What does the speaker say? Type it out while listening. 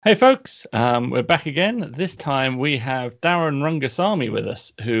Hey folks, we're back again. This time we have Darren Rangasamy with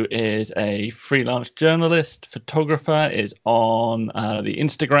us, who is a freelance journalist, photographer, is on the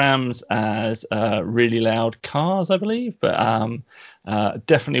Instagrams as Really Loud Cars, I believe, but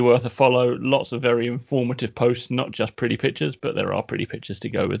definitely worth a follow. Lots of very informative posts, not just pretty pictures, but there are pretty pictures to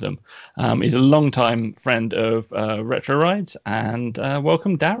go with them. He's a long-time friend of Retro Rides, and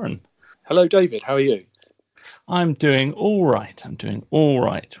welcome, Darren. Hello, David. How are you? I'm doing all right.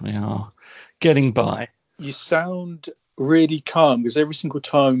 We are getting by. You sound really calm because every single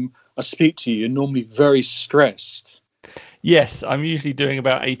time I speak to you, you're normally very stressed. Yes, I'm usually doing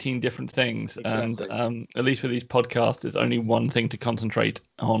about 18 different things. Exactly. And at least with these podcasts, there's only one thing to concentrate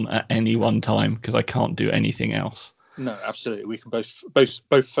on at any one time because I can't do anything else. No, absolutely. We can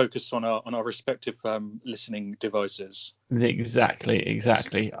both focus on our respective listening devices.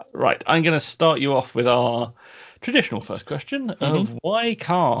 Exactly. Right, I'm going to start you off with our traditional first question of why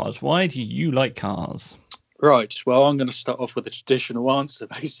cars? Why do you like cars? Right. Well, I'm going to start off with a traditional answer.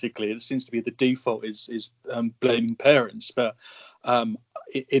 Basically, it seems to be the default is blaming parents, but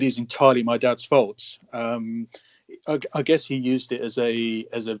it is entirely my dad's fault. I guess he used it as a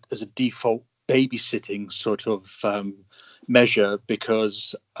default babysitting sort of measure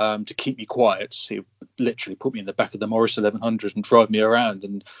because to keep me quiet, he literally put me in the back of the Morris 1100 and drive me around.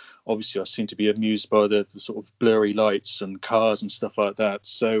 And obviously, I seem to be amused by the sort of blurry lights and cars and stuff like that.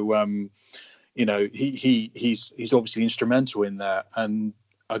 So. He's obviously instrumental in that, and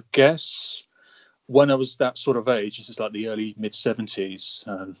I guess when I was that sort of age, this is like the early mid-70s,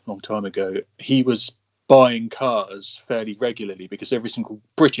 a long time ago, he was buying cars fairly regularly because every single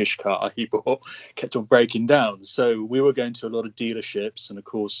British car he bought kept on breaking down. So we were going to a lot of dealerships, and of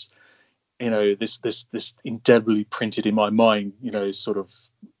course, this indelibly printed in my mind, sort of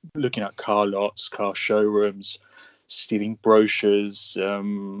looking at car lots, car showrooms, stealing brochures,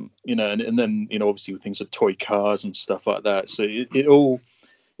 and then obviously with things like toy cars and stuff like that. So it all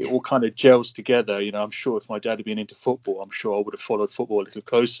kind of gels together. I'm sure if my dad had been into football, I'm sure I would have followed football a little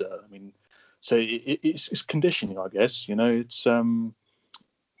closer. I mean, so it's conditioning, I guess. It's and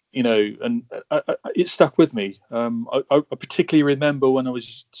it stuck with me. I particularly remember when I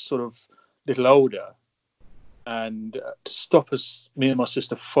was sort of a little older. And to stop us, me and my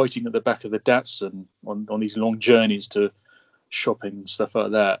sister, fighting at the back of the Datsun on these long journeys to shopping and stuff like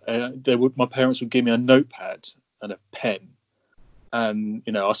that, my parents would give me a notepad and a pen, and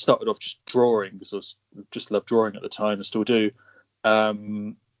I started off just drawing because I just loved drawing at the time, I still do,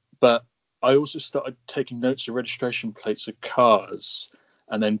 but I also started taking notes of registration plates of cars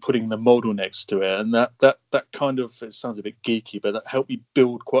and then putting the model next to it, and that kind of, it sounds a bit geeky, but that helped me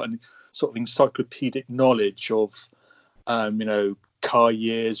build quite an sort of encyclopedic knowledge of, car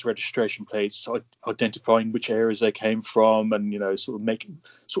years, registration plates, identifying which areas they came from, and sort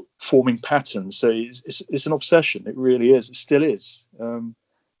of forming patterns. So it's an obsession. It really is. It still is.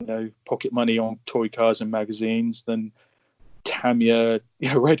 Pocket money on toy cars and magazines. Then Tamiya,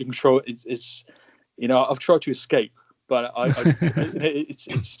 radio control. It's I've tried to escape, but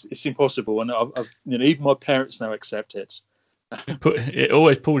it's impossible, and I've even my parents now accept it. It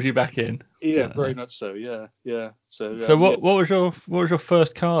always pulls you back in. Yeah, very much so. Yeah. So what was your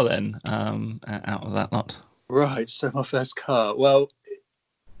first car then? Out of that lot. Right. So my first car. Well,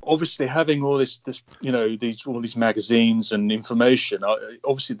 obviously having all this all these magazines and information.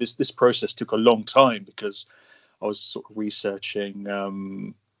 Obviously this process took a long time because I was sort of researching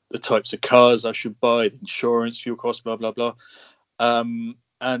the types of cars I should buy, the insurance, fuel costs, blah blah blah, and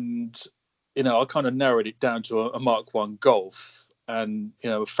I kind of narrowed it down to a Mark 1 Golf, and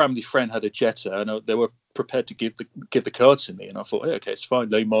a family friend had a Jetta, and they were prepared to give the car to me, and I thought, hey, okay, it's fine,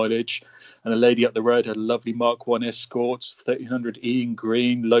 low mileage. And a lady up the road had a lovely Mark 1 Escort 1300E in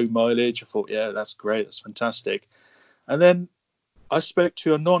green, low mileage. I thought, yeah, that's great, that's fantastic. And then I spoke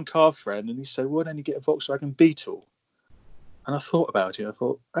to a non-car friend, and he said, why don't you get a Volkswagen Beetle? And I thought about it. I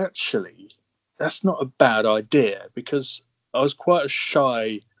thought, actually, that's not a bad idea, because I was quite a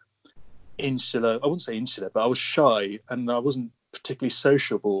shy, insular, I wouldn't say insular, but I was shy and I wasn't particularly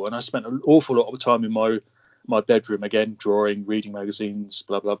sociable, and I spent an awful lot of time in my bedroom, again, drawing, reading magazines,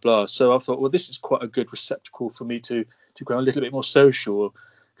 blah blah blah. So I thought, well, this is quite a good receptacle for me to go a little bit more social,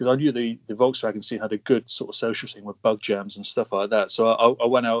 because I knew the Volkswagen scene had a good sort of social thing with bug jams and stuff like that. So I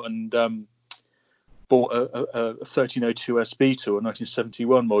went out and bought a 1302S Beetle, a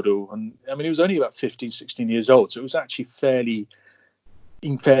 1971 model, and I mean, it was only about 15, 16 years old, so it was actually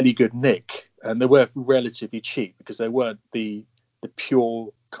in fairly good nick, and they were relatively cheap because they weren't the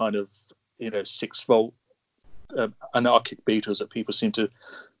pure kind of 6-volt anarchic Beetles that people seem to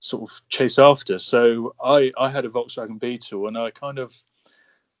sort of chase after. So I had a Volkswagen Beetle, and I kind of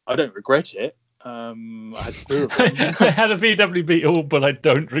I don't regret it. I had two of them. I had a VW Beetle, but I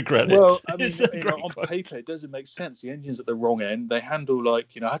don't regret it. Well, I mean, It's a on great quote. paper, it doesn't make sense. The engine's at the wrong end. They handle like,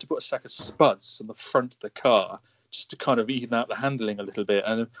 I had to put a sack of spuds on the front of the car just to kind of even out the handling a little bit.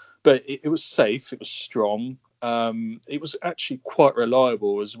 But it was safe. It was strong. It was actually quite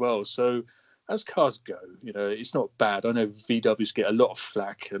reliable as well. So as cars go, it's not bad. I know VWs get a lot of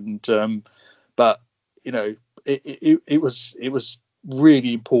flack, but it was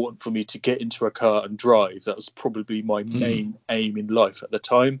really important for me to get into a car and drive. That was probably my main aim in life at the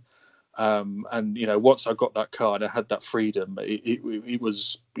time. And once I got that car and I had that freedom, it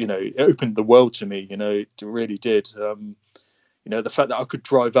was, it opened the world to me. It really did. The fact that I could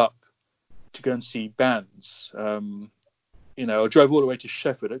drive up to go and see bands. I drove all the way to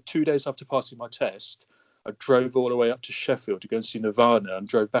Sheffield 2 days after passing my test. I drove all the way up to Sheffield to go and see Nirvana and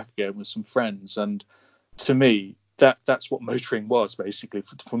drove back again with some friends. And to me, that's what motoring was, basically,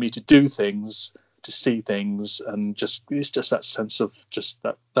 for me to do things, to see things, and it's just that sense of just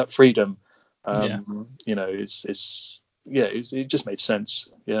that freedom. It just made sense.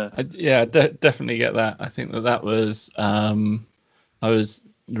 Definitely get that. I think that was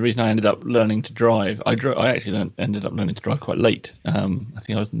the reason I ended up learning to drive. I actually ended up learning to drive quite late. I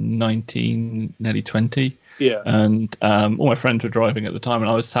think I was 19, nearly 20. Yeah. And all my friends were driving at the time, and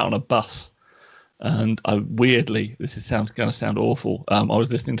I was sat on a bus. And I weirdly, going to sound awful. I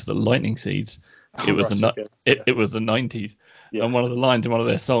was listening to the Lightning Seeds. It was it was the 90s, and one of the lines in one of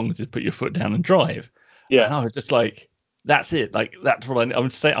their songs is "Put your foot down and drive." Yeah, and I was just like, "That's it! Like that's what I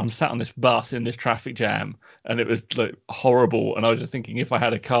would say." I'm sat on this bus in this traffic jam, and it was like horrible. And I was just thinking, if I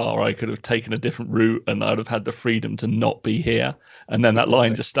had a car, I could have taken a different route, and I'd have had the freedom to not be here. And then that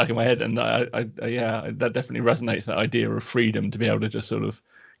line just stuck in my head, and that definitely resonates. That idea of freedom to be able to just sort of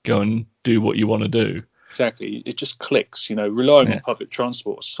go and do what you want to do. Exactly, it just clicks. Relying on public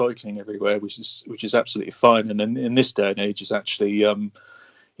transport, cycling everywhere, which is absolutely fine. And then in this day and age, is actually,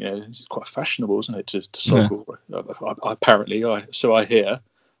 it's quite fashionable, isn't it, to cycle? Yeah. Apparently, so I hear.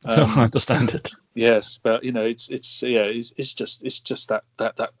 So I understand it. Yes, but it's just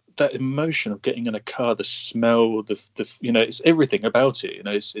that emotion of getting in a car, the smell, the it's everything about it.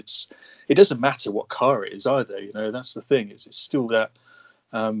 It doesn't matter what car it is either. That's the thing. It's still that.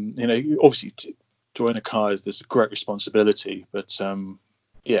 Obviously, to join a car there's a great responsibility, but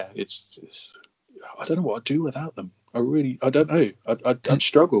it's I don't know what I'd do without them. I don't know. I'd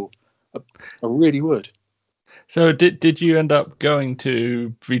struggle. I really would. So did you end up going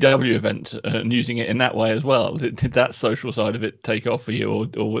to VW events and using it in that way as well? Did that social side of it take off for you,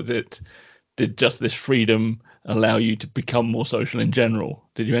 or did just this freedom allow you to become more social in general?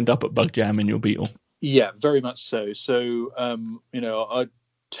 Did you end up at Bug Jam in your Beetle? Yeah, very much so. So I'd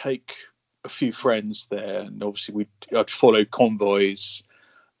take a few friends there, and obviously I'd follow convoys,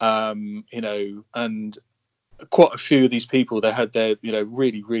 and quite a few of these people, they had their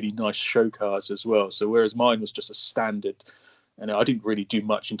really, really nice show cars as well. So whereas mine was just a standard, and I didn't really do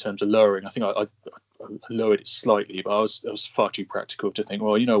much in terms of lowering. I think I lowered it slightly, but I was far too practical to think,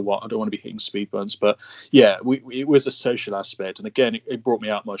 well, you know what, I don't want to be hitting speed bumps. But yeah, it was a social aspect, and again, it brought me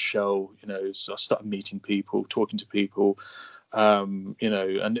out my shell. So I started meeting people, talking to people. And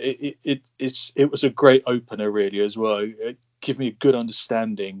it was a great opener really as well. It gave me a good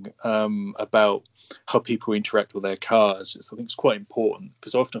understanding about how people interact with their cars. I think it's quite important,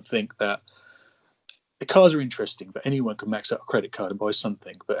 because I often think that the cars are interesting, but anyone can max out a credit card and buy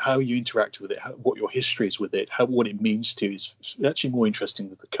something. But how you interact with it, what your history is with it, what it means to you is actually more interesting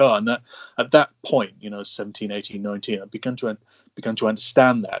with the car. And that at that point, 17, 18, 19, I began to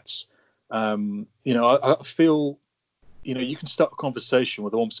understand that. I feel you can start a conversation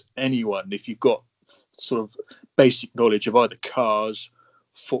with almost anyone if you've got sort of basic knowledge of either cars,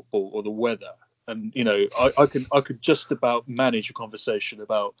 football, or the weather. And I could just about manage a conversation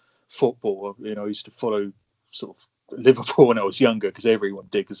about football. I used to follow sort of Liverpool when I was younger, because everyone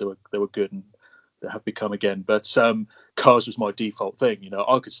did, because they were good, and they have become again. But cars was my default thing.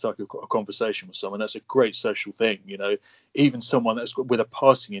 I could start a conversation with someone. That's a great social thing. Even someone that's got with a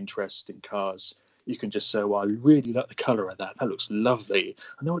passing interest in cars. You can just say, well, I really like the colour of that. That looks lovely.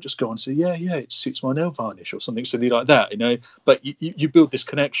 And they'll just go on and say, yeah, it suits my nail varnish, or something silly like that, But you build this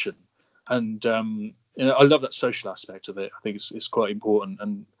connection. And, I love that social aspect of it. I think it's quite important.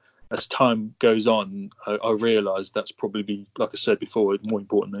 And as time goes on, I realise that's probably, like I said before, more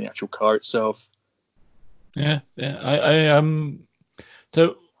important than the actual car itself. Yeah.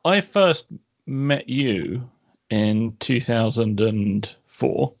 So I first met you in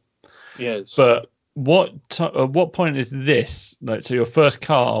 2004. Yes. But at what point is this? Like, so your first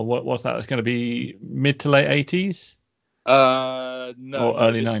car, what's that? It's going to be mid to late 80s? No, or no,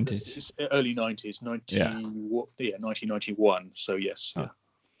 early this 90s? it's early 90s, Yeah. 1991. So yes, Oh,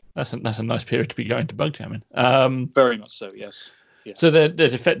 that's a nice period to be going to bug jamming. very much so. Yes, yeah, So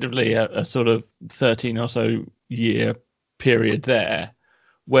there's effectively a sort of 13 or so year period there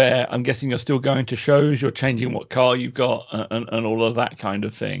where I'm guessing you're still going to shows, you're changing what car you've got, and all of that kind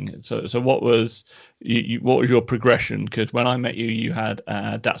of thing. So what was what was your progression? Because when I met you, you had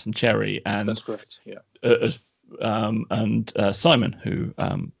Datsun Cherry, and that's correct. Yeah, as Simon, who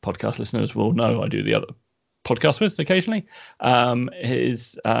podcast listeners will know, I do the other podcast with occasionally.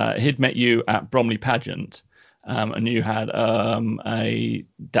 He'd met you at Bromley Pageant, and you had a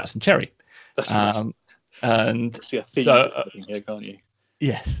Datsun Cherry. that's right. And see a theme so here, can't you?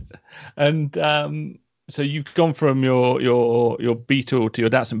 yes, and so you've gone from your Beetle to your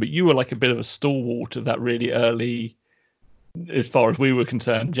Datsun, but you were like a bit of a stalwart of that really early, as far as we were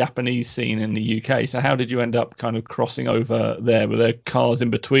concerned, Japanese scene in the UK. So how did you end up kind of crossing over there? Were there cars in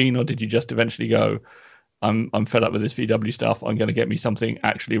between, or did you just eventually go, I'm fed up with this VW stuff, I'm going to get me something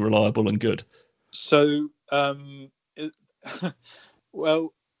actually reliable and good? So,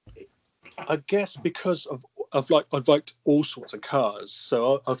 well, I guess because I've liked all sorts of cars,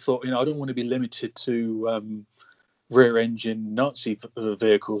 so I thought, I don't want to be limited to rear engine Nazi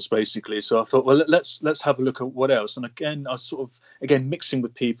vehicles, basically. So I thought, well, let's have a look at what else. And again, I sort of mixing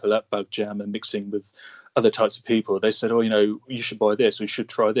with people at Bug Jam and mixing with other types of people. They said, oh, you should buy this, or you should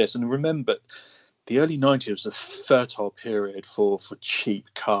try this. And remember, the early 90s was a fertile period for cheap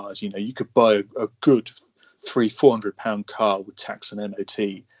cars. You could buy a good £300-400 car with tax and MOT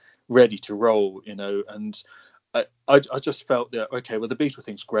ready to roll, and I just felt that, okay, well, the Beetle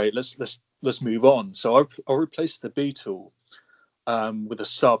thing's great. Let's move on. So I replaced the Beetle with a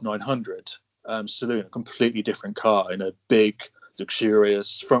Saab 900 saloon, a completely different car, big,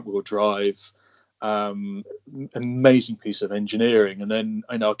 luxurious, front wheel drive, amazing piece of engineering. And then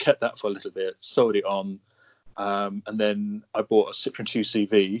I kept that for a little bit, sold it on, and then I bought a Citroen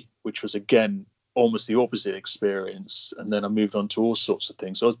 2CV, which was again almost the opposite experience. And then I moved on to all sorts of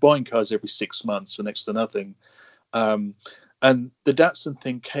things. So I was buying cars every 6 months for next to nothing. And the Datsun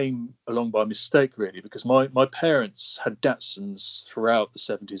thing came along by mistake, really, because my parents had Datsuns throughout the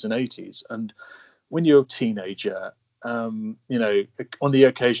 70s and 80s. And when you're a teenager, on the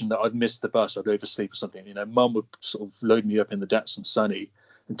occasion that I'd miss the bus, I'd oversleep or something, mum would sort of load me up in the Datsun Sunny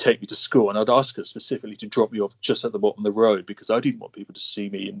and take me to school. And I'd ask her specifically to drop me off just at the bottom of the road, because I didn't want people to see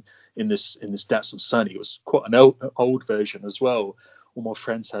me in this Datsun Sunny. It was quite an old version as well. All my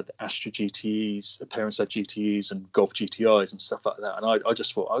friends had Astra GTEs, their parents had GTEs and Golf GTIs and stuff like that. And I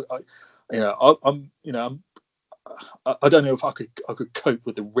just thought, I don't know if I could cope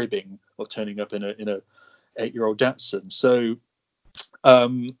with the ribbing of turning up in a 8-year-old Datsun. So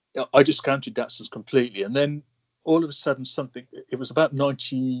I discounted Datsuns completely. And then all of a sudden it was about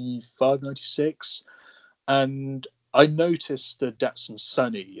 95, 96. And I noticed a Datsun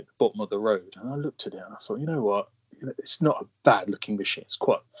Sunny at the bottom of the road. And I looked at it and I thought, you know what? It's not a bad looking machine. It's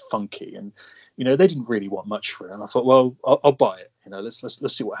quite funky. And, they didn't really want much for it. And I thought, well, I'll buy it.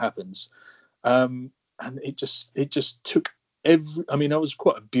 Let's see what happens. And it just took I was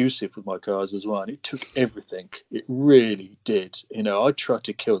quite abusive with my cars as well, and it took everything. It really did. I tried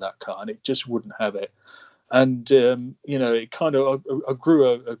to kill that car and it just wouldn't have it. And it kind of I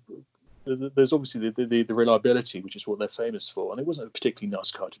grew there's obviously the reliability, which is what they're famous for, and it wasn't a particularly nice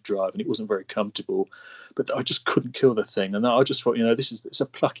car to drive, and it wasn't very comfortable, but I just couldn't kill the thing. And I just thought, it's a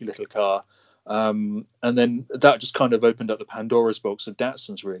plucky little car. And then that just kind of opened up the Pandora's box of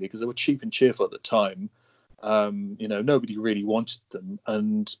Datsuns, really, because they were cheap and cheerful at the time. Nobody really wanted them,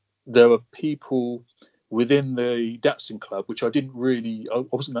 and there were people within the Datsun club, which I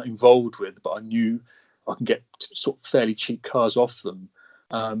wasn't that involved with, but I knew I can get sort of fairly cheap cars off them.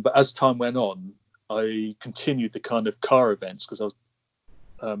 But as time went on, I continued the kind of car events, because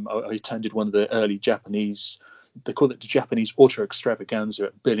I attended one of the early Japanese, they call it the Japanese Auto Extravaganza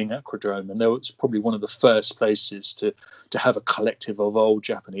at Billing Aquadrome, and that was probably one of the first places to have a collective of old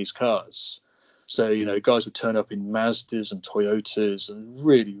Japanese cars. So, guys would turn up in Mazdas and Toyotas and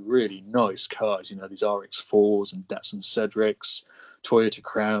really, really nice cars, these RX-4s and Datsun Cedrics, Toyota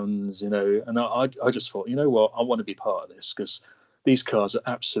Crowns, and I just thought, what, I want to be part of this, because these cars are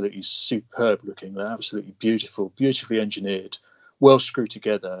absolutely superb looking. They're absolutely beautiful, beautifully engineered, well screwed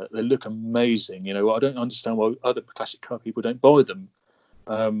together. They look amazing. I don't understand why other classic car people don't buy them.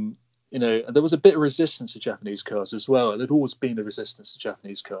 And there was a bit of resistance to Japanese cars as well. There'd always been a resistance to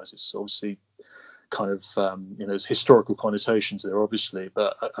Japanese cars. It's obviously kind of, there's historical connotations there, obviously.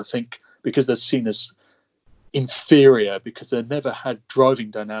 But I think because they're seen as inferior, because they never had driving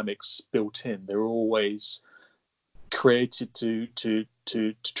dynamics built in, they're always created to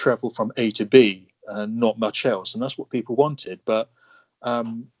travel from A to B and not much else, and that's what people wanted. But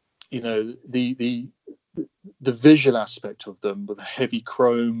the visual aspect of them, with the heavy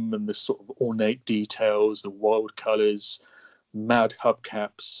chrome and the sort of ornate details, the wild colours, mad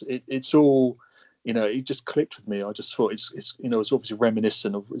hubcaps, it's all, it just clicked with me. I just thought it's it's obviously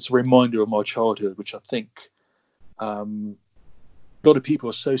reminiscent of, it's a reminder of my childhood, which I think a lot of people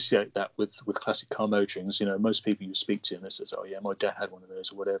associate that with classic car motorings. Most people you speak to and they says, oh yeah, my dad had one of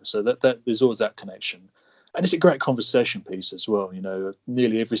those or whatever. So that there's always that connection. And it's a great conversation piece as well.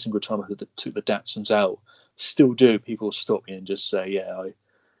 Nearly every single time I took the Datsuns out, still do, people stop me and just say, yeah, I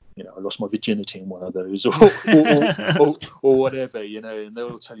lost my virginity in one of those, or whatever, and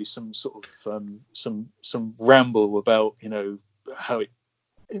they'll tell you some sort of some ramble about, how it.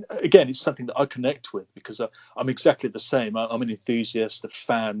 Again, it's something that I connect with because I'm exactly the same. I'm an enthusiast, a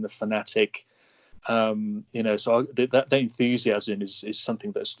fan, a fanatic. So that enthusiasm is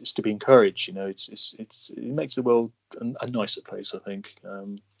something that's to be encouraged. It makes the world a nicer place, I think.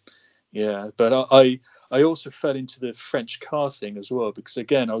 But I also fell into the French car thing as well because,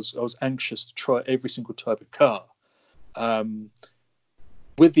 again, I was anxious to try every single type of car,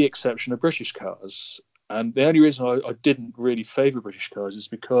 with the exception of British cars. And the only reason I didn't really favour British cars is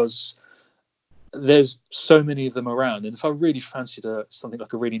because there's so many of them around, and if I really fancied something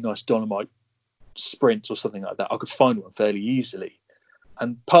like a really nice Dolomite Sprint or something like that, I could find one fairly easily.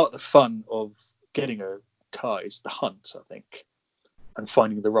 And part of the fun of getting a car is the hunt, I think, and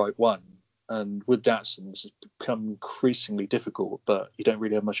finding the right one. And with Datsuns, it's become increasingly difficult, but you don't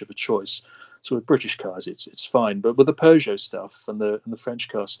really have much of a choice. So with British cars, it's fine. But with the Peugeot stuff and the French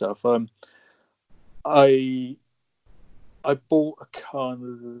car stuff, I bought a car.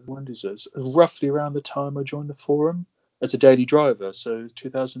 When is this? Roughly around the time I joined the forum as a daily driver. So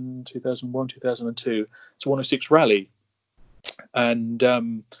 2000, 2001, 2002. It's a 106 Rally, and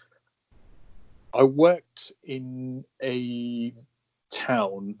I worked in a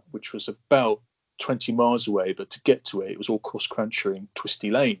town which was about 20 miles away, but to get to it was all cross-country and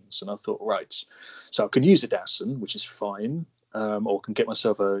twisty lanes. And I thought, right, so I can use a Datsun, which is fine. Or can get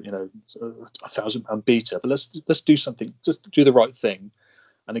myself a £1,000 Beta, but let's do something, just do the right thing.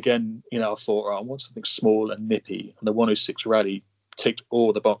 And again, I thought, I want something small and nippy, and the 106 Rally ticked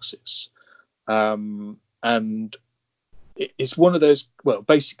all the boxes. And it's one of those. Well,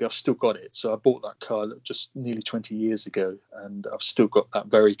 basically, I've still got it. So I bought that car just nearly 20 years ago, and I've still got that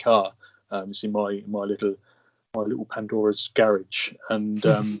very car. It's in my little Pandora's garage, and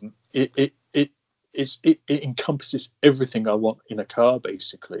it encompasses everything I want in a car,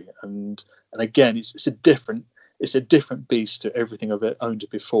 basically. And again, it's a different beast to everything I've owned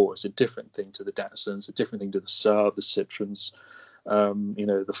before. It's a different thing to the Datsuns, a different thing to the Saab, the Citroens,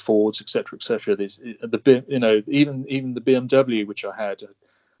 the Fords, etc., etc. There's even the BMW, which I had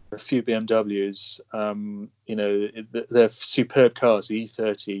a few BMWs. They're superb cars. The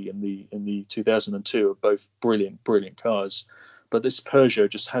E30 and the 2002 are both brilliant cars. But this Peugeot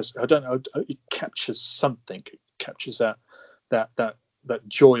just has, I don't know, it captures something. It captures that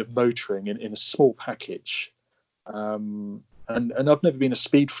joy of motoring in a small package. And I've never been a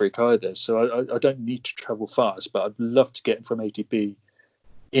speed freak either, so I don't need to travel fast, but I'd love to get from A to B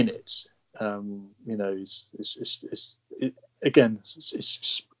in it.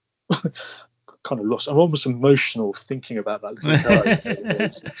 It's kind of lost. I'm almost emotional thinking about that little car.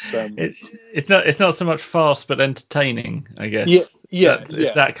 It's not so much fast, but entertaining, I guess.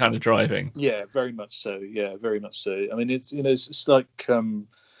 It's that kind of driving. Yeah, very much so. Yeah, very much so. I mean, it's like.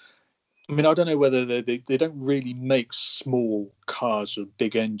 I mean, I don't know whether they don't really make small cars with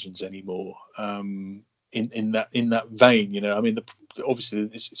big engines anymore. In that vein, I mean, obviously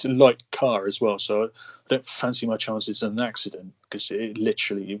it's a light car as well, so I don't fancy my chances of an accident because it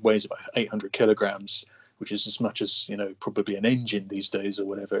literally weighs about 800 kilograms, which is as much as probably an engine these days or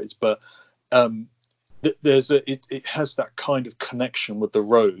whatever it's. But it has that kind of connection with the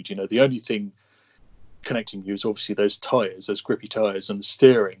road. The only thing connecting you is obviously those tires, those grippy tires, and the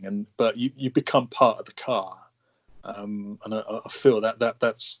steering, but you become part of the car, and I feel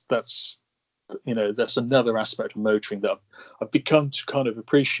that's another aspect of motoring that I've become to kind of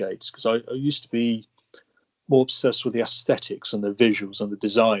appreciate, because I used to be more obsessed with the aesthetics and the visuals and the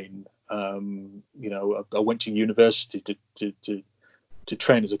design. I went to university to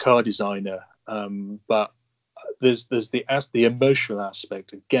train as a car designer, but there's the emotional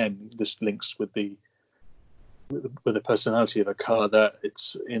aspect. Again, this links with the personality of a car, that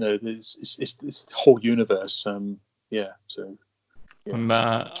it's this whole universe. So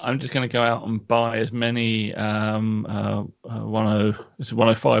I'm just going to go out and buy as many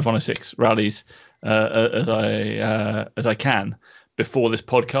 105, 106 rallies as I can before this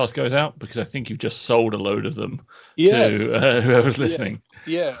podcast goes out, because I think you've just sold a load of them to whoever's listening.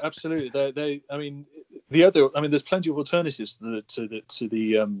 Yeah, absolutely. I mean, there's plenty of alternatives to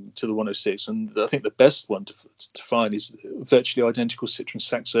the 106, and I think the best one to find is virtually identical Citroen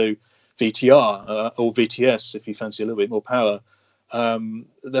Saxo VTR or VTS if you fancy a little bit more power.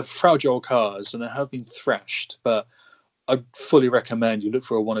 They're fragile cars and they have been thrashed, but I fully recommend you look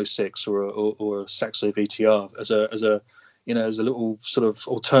for a 106 or a Saxo VTR as a little sort of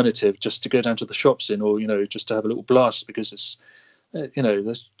alternative, just to go down to the shops in, or just to have a little blast, because it's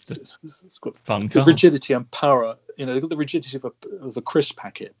it's got fun the rigidity and power. They've got the rigidity of a crisp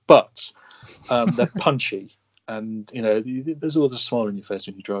packet, but they're punchy, and there's always a smile on your face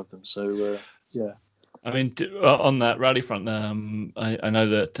when you drive them. So yeah. I mean, on that rally front, I know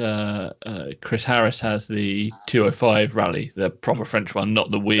that Chris Harris has the 205 rally, the proper French one,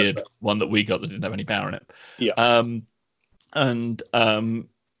 not the weird one that we got that didn't have any power in it. Yeah. And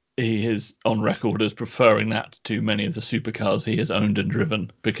he is on record as preferring that to many of the supercars he has owned and driven,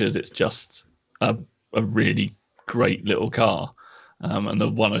 because it's just a really great little car. And the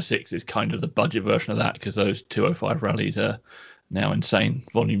 106 is kind of the budget version of that, because those 205 rallies are now insane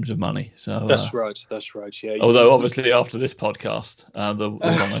volumes of money. So that's right. Yeah. Although obviously after this podcast, the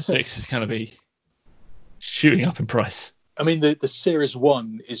 106 is going to be shooting up in price. I mean, the Series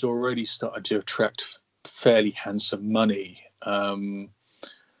 1 is already starting to attract fairly handsome money, and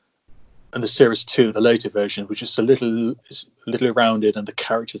the Series 2, the later version, which is a little rounded, and the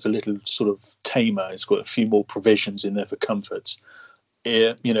character's a little sort of tamer. It's got a few more provisions in there for comfort.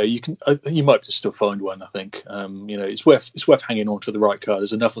 You might still find one. I think it's worth hanging on to the right car.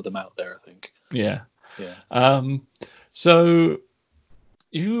 There's enough of them out there, I think. Yeah. So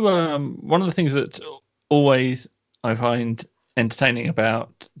you one of the things that always I find entertaining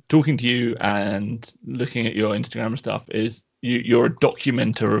about talking to you and looking at your Instagram stuff is you're a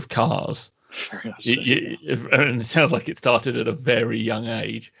documenter of cars. And it sounds like it started at a very young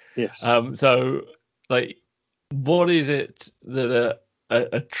age. Yes. So, like, what is it that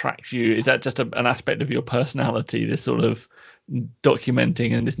attracts you? Is that just an aspect of your personality, this sort of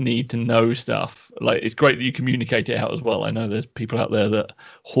documenting and this need to know stuff? Like, it's great that you communicate it out as well. I know there's people out there that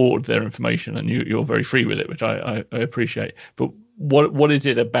hoard their information, and you're very free with it, which I appreciate. But what is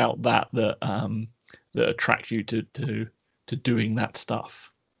it about that attracts you to doing that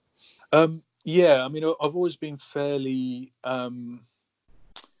stuff? Yeah, I mean, I've always been fairly. I've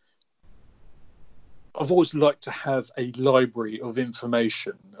always liked to have a library of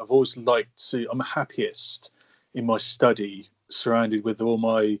information. I've always liked to. I'm happiest in my study, surrounded with all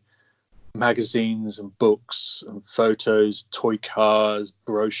my magazines and books and photos, toy cars,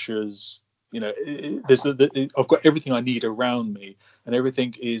 brochures. I've got everything I need around me, and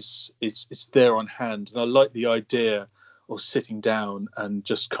everything is there on hand. And I like the idea of sitting down and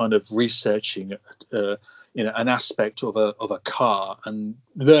just kind of researching an aspect of a car and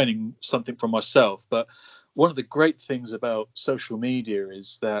learning something from myself. But one of the great things about social media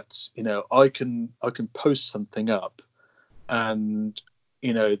is that I can post something up, and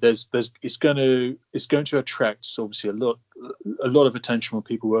it's going to attract obviously a lot of attention from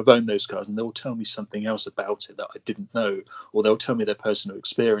people who have owned those cars, and they'll tell me something else about it that I didn't know, or they'll tell me their personal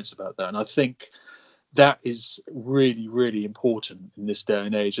experience about that. And I think that is really, really important in this day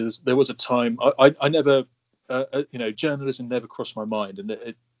and age. There was a time I never, journalism never crossed my mind.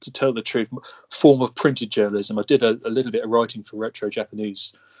 And to tell the truth, form of printed journalism, I did a little bit of writing for Retro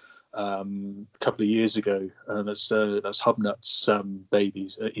Japanese a couple of years ago. That's Hubnuts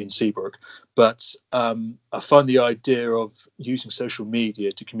Babies in Seabrook. But I find the idea of using social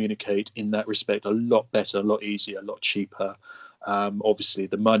media to communicate in that respect a lot better, a lot easier, a lot cheaper. Obviously,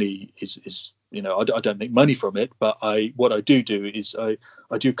 the money is I don't make money from it, but what I do is I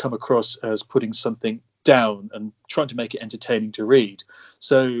do come across as putting something down and trying to make it entertaining to read.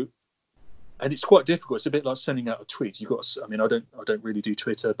 So, and it's quite difficult. It's a bit like sending out a tweet. I don't really do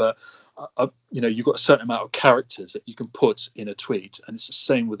Twitter, but you've got a certain amount of characters that you can put in a tweet, and it's the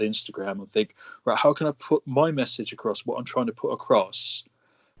same with Instagram. I think, right, how can I put my message across, what I'm trying to put across,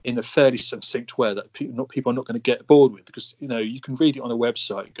 in a fairly succinct way that people are not going to get bored with? Because you can read it on a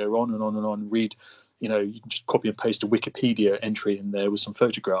website, go on and on and on, read, you can just copy and paste a Wikipedia entry in there with some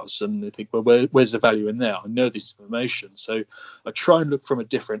photographs, and they think, well, where's the value in there? I know this information, so I try and look from a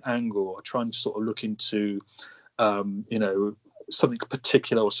different angle. I try and sort of look into something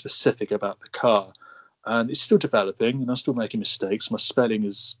particular or specific about the car, and it's still developing, and I'm still making mistakes. My spelling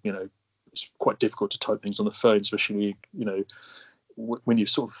is it's quite difficult to type things on the phone, especially when you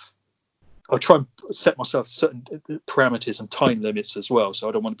sort of, I try and set myself certain parameters and time limits as well, so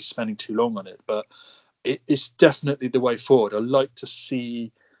I don't want to be spending too long on it. But it's definitely the way forward. I like to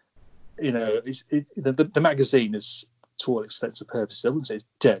see, the magazine is, to all extents and purposes, I wouldn't say it's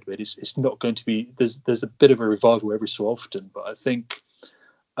dead, but it's not going to be. There's a bit of a revival every so often, but I think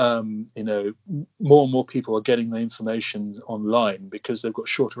more and more people are getting the information online because they've got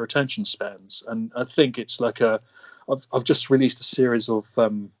shorter attention spans, and I think it's like I've just released a series of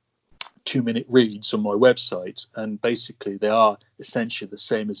 2-minute reads on my website, and basically they are essentially the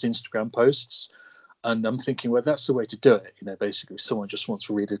same as Instagram posts. And I'm thinking, well, that's the way to do it. Basically, if someone just wants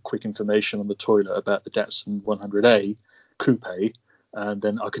to read a quick information on the toilet about the Datsun 100A Coupe, and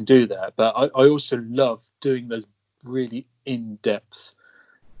then I can do that. But I also love doing those really in-depth,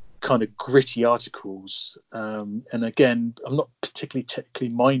 kind of gritty articles. And again, I'm not particularly technically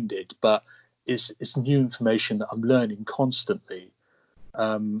minded, but it's new information that I'm learning constantly.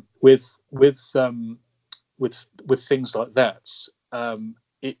 With things like that,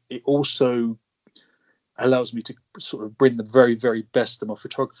 it also allows me to sort of bring the very, very best of my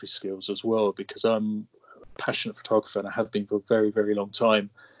photography skills as well, because I'm a passionate photographer and I have been for a very, very long time.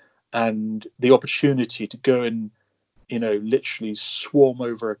 And the opportunity to go and, literally swarm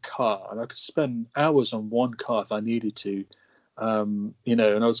over a car, and I could spend hours on one car if I needed to, and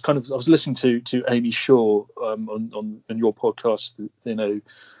I was listening to Amy Shaw on your podcast,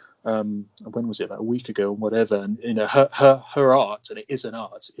 when was it, about a week ago or whatever, and her art, and it is an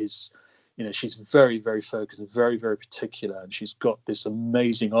art, is she's very, very focused and very, very particular, and she's got this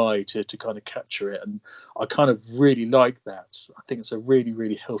amazing eye to kind of capture it, and I kind of really like that. I think it's a really,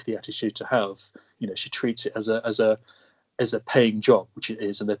 really healthy attitude to have. She treats it as a paying job, which it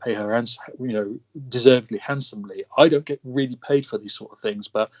is, and they pay her deservedly handsomely. I don't get really paid for these sort of things,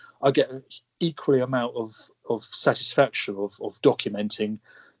 but I get an equally amount of satisfaction of documenting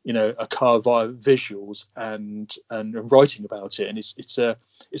a car via visuals and writing about it, and it's a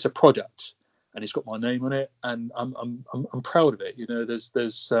product, and it's got my name on it, and I'm proud of it.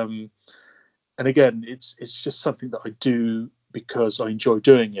 There's and again, it's just something that I do because I enjoy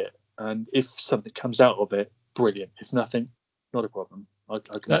doing it, and if something comes out of it, brilliant. If nothing, not a problem. I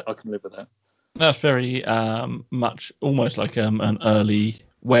can live with that. That's very much almost like an early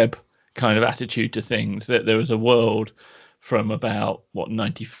web kind of attitude to things. That there was a world from about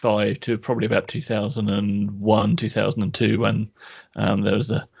 95 to probably about 2001, 2002, when there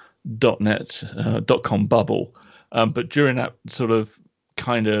was a .net .com bubble. But during that sort of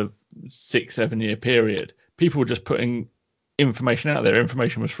kind of 6-7 year period, people were just putting information out there.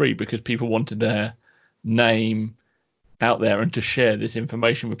 Information was free because people wanted their name out there and to share this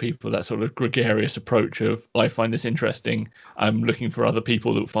information with people. That sort of gregarious approach of, I find this interesting, I'm looking for other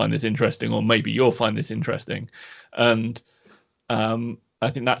people that find this interesting, or maybe you'll find this interesting. And I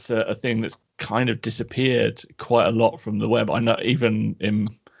think that's a thing that's kind of disappeared quite a lot from the web. I know even in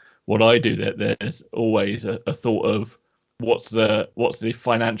what I do, that there's always a thought of what's the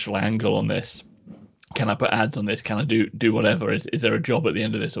financial angle on this. Can I put ads on this? Can I do whatever? Is there a job at the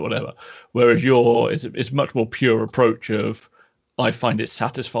end of this or whatever? Whereas it's much more pure approach of, I find it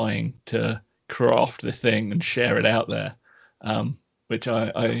satisfying to craft this thing and share it out there, which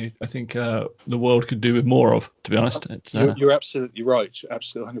I think the world could do with more of, to be honest. You're absolutely right,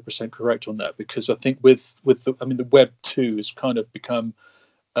 absolutely 100% correct on that, because I think with the Web 2 has kind of become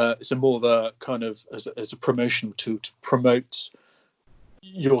it's a more of a kind of as a promotional tool to promote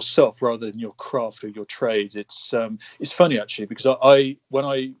yourself rather than your craft or your trade. It's funny actually, because I when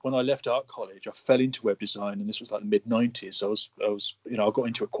I left art college, I fell into web design, and this was like the mid 90s. I was I got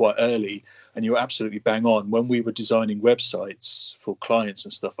into it quite early, and you were absolutely bang on. When we were designing websites for clients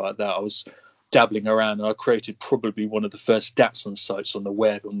and stuff like that, I was dabbling around, and I created probably one of the first Datsun sites on the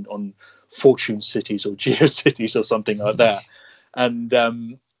web on Fortune Cities or GeoCities or something like that. And there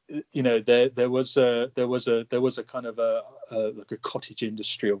was a kind of like a cottage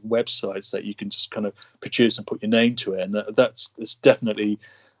industry of websites that you can just kind of produce and put your name to it, and it's definitely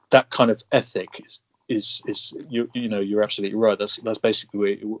that kind of ethic is you're absolutely right. That's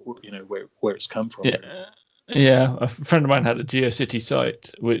basically where it's come from. Yeah, a friend of mine had a GeoCity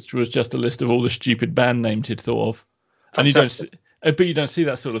site, which was just a list of all the stupid band names he'd thought of. Fantastic. But you don't see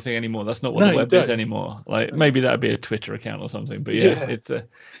that sort of thing anymore. That's not what the web is anymore. Like maybe that'd be a Twitter account or something. But it's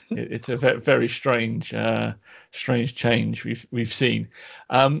a very strange change we've seen.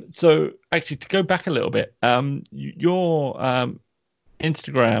 So actually, to go back a little bit, your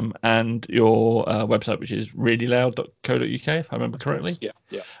Instagram and your website, which is reallyloud.co.uk, if I remember correctly.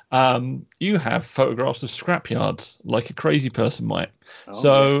 Yeah. You have photographs of scrapyards like a crazy person might. Yes.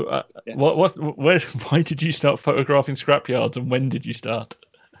 Why did you start photographing scrapyards, and when did you start?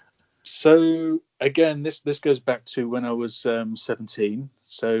 So again, this goes back to when I was 17.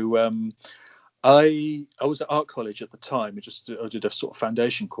 So I was at art college at the time. I did a sort of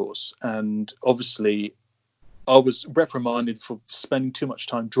foundation course, and obviously I was reprimanded for spending too much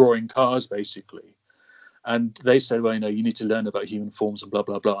time drawing cars, basically. And they said, well, you need to learn about human forms and blah,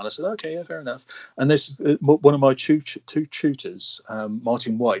 blah, blah. And I said, okay, yeah, fair enough. And this one of my two tutors,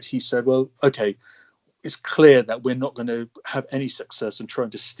 Martin White, he said, well, okay, it's clear that we're not going to have any success in trying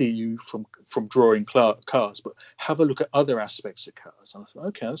to steer you from drawing cars, but have a look at other aspects of cars. And I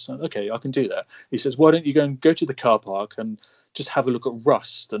thought, okay, I can do that. He says, why don't you go to the car park and just have a look at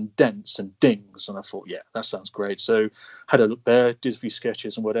rust and dents and dings? And I thought, yeah, that sounds great. So had a look there, did a few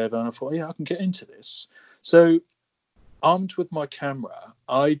sketches and whatever, and I thought, yeah, I can get into this. So armed with my camera,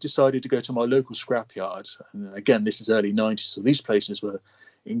 I decided to go to my local scrapyard. And again, this is early 90s, so these places were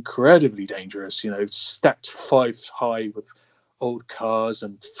incredibly dangerous, stacked 5 high with old cars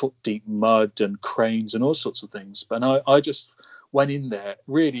and foot deep mud and cranes and all sorts of things. But I just went in there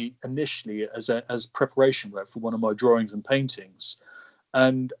really initially as preparation work for one of my drawings and paintings.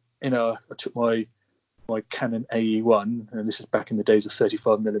 And I took my Canon AE1, and this is back in the days of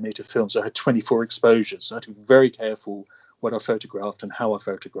 35mm film, so I had 24 exposures. So I had to be very careful what I photographed and how I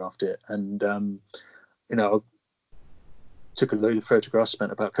photographed it. And I took a load of photographs,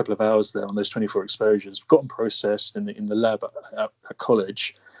 spent about a couple of hours there on those 24 exposures, got them processed in the lab at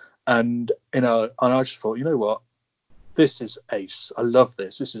college. And I just thought, you know what, this is ace. I love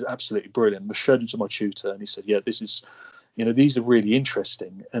this. This is absolutely brilliant. I showed it to my tutor, and he said, yeah, this is, these are really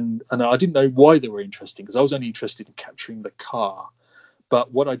interesting. And I didn't know why they were interesting, because I was only interested in capturing the car.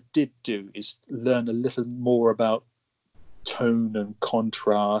 But what I did do is learn a little more about tone and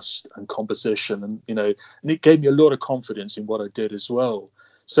contrast and composition, and it gave me a lot of confidence in what I did as well.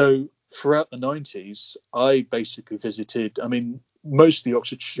 So throughout the 90s, I basically visited, mostly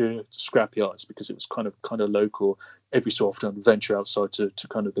Oxfordshire scrapyards, because it was kind of local. Every so often I'd venture outside to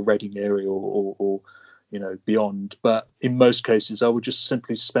kind of the Reading area or beyond. But in most cases, I would just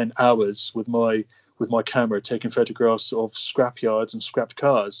simply spend hours with my camera taking photographs of scrapyards and scrapped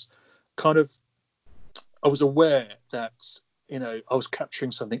cars. I was aware that I was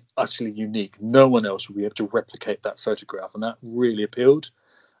capturing something utterly unique. No one else would be able to replicate that photograph, and that really appealed.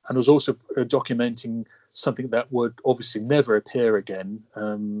 And I was also documenting something that would obviously never appear again.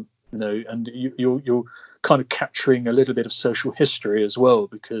 And you're kind of capturing a little bit of social history as well,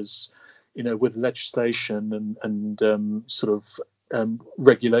 because with legislation and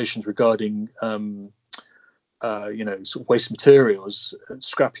regulations regarding sort of waste materials,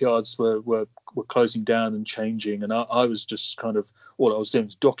 scrapyards were closing down and changing, and I was just all I was doing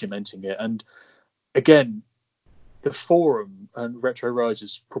was documenting it. And again, the forum and Retro Rides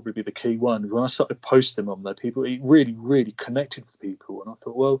is probably the key one. When I started posting on there, it really, really connected with people, and I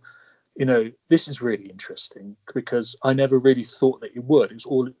thought, well, this is really interesting, because I never really thought that it would. It was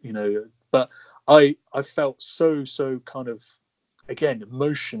all, but I felt so kind of, again,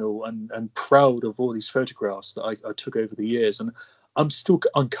 emotional and proud of all these photographs that I took over the years, and I'm still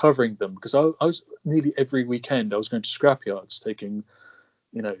uncovering them, because I was nearly every weekend I was going to scrapyards, taking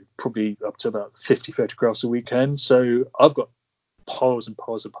probably up to about 50 photographs a weekend. So I've got piles and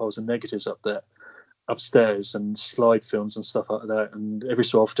piles and piles of negatives up there upstairs, and slide films and stuff like that, and every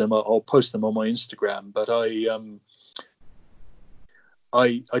so often I'll post them on my Instagram. But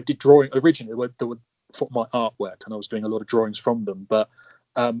I did drawing originally. They were for my artwork, and I was doing a lot of drawings from them. But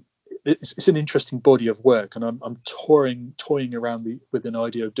it's an interesting body of work, and I'm toying around with an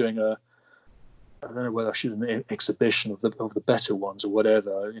idea of doing I don't know whether I should do an exhibition of the better ones or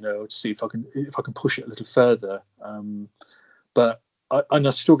whatever, to see if I can push it a little further. But I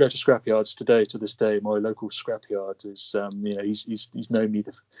still go to scrapyards to this day. My local scrapyard is, he's known me.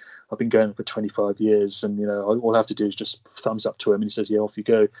 I've been going for 25 years, and all I have to do is just thumbs up to him, and he says, "Yeah, off you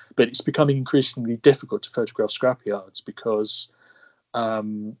go." But it's becoming increasingly difficult to photograph scrapyards, because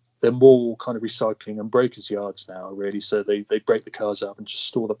they're more kind of recycling and breakers yards now, really. So they break the cars up and just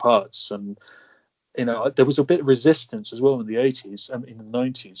store the parts. And there was a bit of resistance as well in the 80s and in the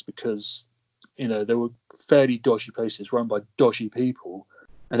 90s, because there were fairly dodgy places run by dodgy people,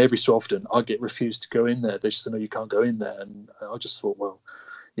 and every so often I get refused to go in there. They just say, "No, you can't go in there." And I just thought, well,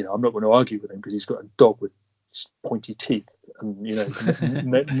 I'm not going to argue with him, because he's got a dog with pointy teeth and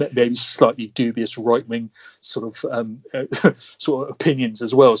maybe slightly dubious right-wing sort of opinions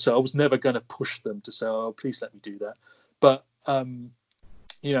as well. So I was never going to push them to say, "Oh, please let me do that." But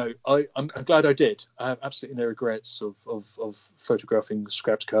I'm glad I did. I have absolutely no regrets of photographing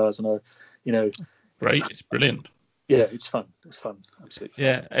scrapped cars, and you know, Great, it's brilliant. yeah, it's fun. It's fun, absolutely fun.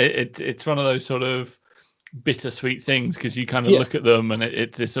 Yeah, it's one of those sort of bittersweet things because you kind of Yeah, look at them and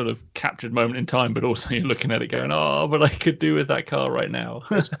it's this sort of captured moment in time, but also you're looking at it going, oh, but I could do with that car right now.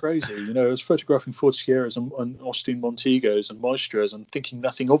 it's crazy. I was photographing Ford Sierras and Austin Montegos and Maestros and thinking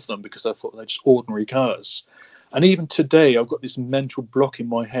nothing of them because I thought they're just ordinary cars. And even today, I've got this mental block in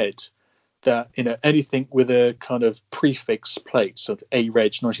my head that anything with a kind of prefix plates of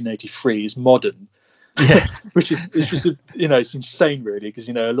A-Reg 1983 is modern. Yeah, which is it's insane really, because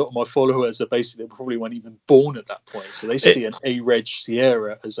a lot of my followers are basically probably weren't even born at that point, so they see an A-Reg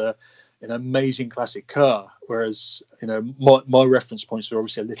Sierra as an amazing classic car, whereas my reference points are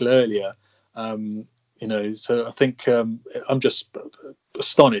obviously a little earlier. So I think I'm just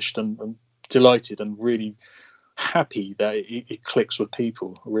astonished and delighted and really happy that it clicks with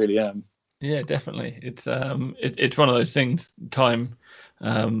people. I really am. Yeah, definitely. It's it's one of those things. Time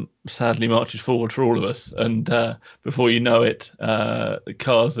sadly marches forward for all of us, and before you know it, the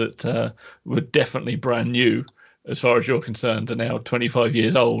cars that were definitely brand new, as far as you're concerned, are now 25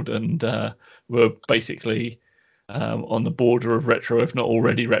 years old and were basically on the border of retro, if not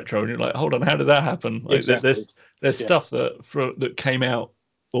already retro. And you're like, hold on, how did that happen? Like, Exactly. there's stuff that came out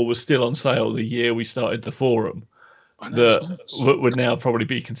or was still on sale the year we started the forum that would now probably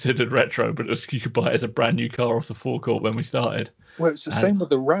be considered retro, but you could buy it as a brand new car off the forecourt when we started. Well, it's the same with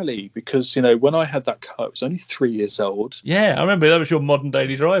the Rally, because when I had that car, it was only 3 years old. Yeah, I remember that was your modern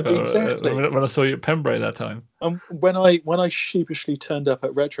daily driver. Exactly. When I saw you at Pembrey that time. And when I sheepishly turned up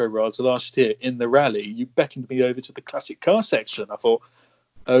at Retro Rides last year in the Rally, you beckoned me over to the classic car section. I thought,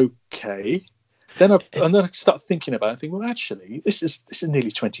 okay. Then I start thinking about it. I think, well, actually, this is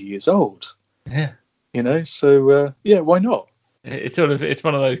nearly 20 years old. Yeah. So why not? It's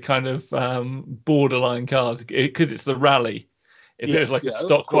one of those kind of borderline cars because it's the Rally. If it was like a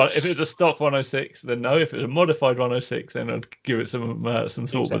stock one, if it was a stock 106, then no. If it was a modified 106, then I'd give it some thought.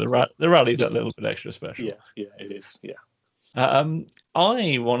 Exactly. But the Rally's that little bit extra special. Yeah, it is. Yeah.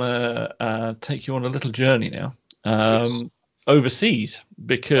 I want to take you on a little journey now, Yes. Overseas,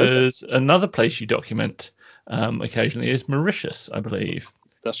 because another place you document occasionally is Mauritius, I believe.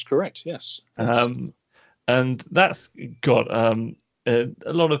 That's correct. Yes. And that's got a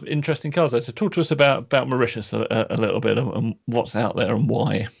lot of interesting cars there. So talk to us about Mauritius a little bit and what's out there and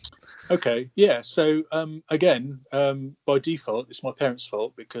why. Okay, yeah. So again, by default, it's my parents'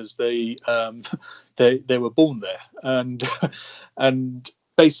 fault because they were born there, and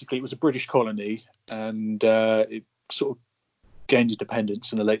basically it was a British colony, and it sort of gained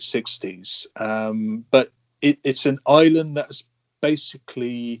independence in the late 60s. But it's an island that's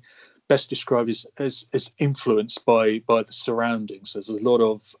basically best described as influenced by the surroundings. There's a lot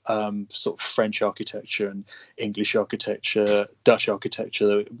of sort of French architecture and English architecture, Dutch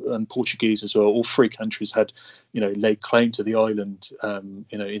architecture, and Portuguese as well. All three countries had, laid claim to the island,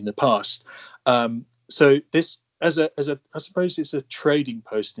 in the past. So this, I suppose, it's a trading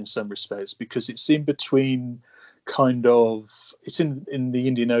post in some respects, because it's in between. It's in the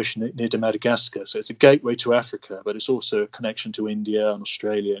Indian Ocean near to Madagascar, so it's a gateway to Africa, but it's also a connection to India and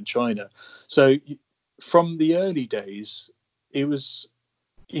Australia and China. So from the early days, it was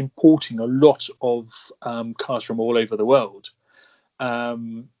importing a lot of cars from all over the world. I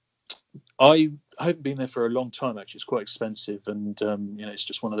haven't been there for a long time, actually. It's quite expensive, and it's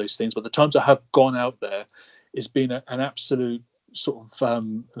just one of those things. But the times I have gone out there, it's been an absolute sort of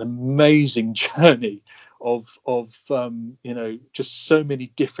an amazing journey of just so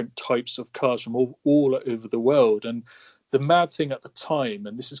many different types of cars from all over the world. And the mad thing at the time,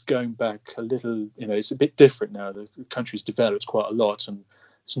 and this is going back a little, it's a bit different now. The country's developed quite a lot, and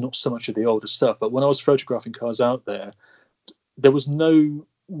it's not so much of the older stuff. But when I was photographing cars out there was no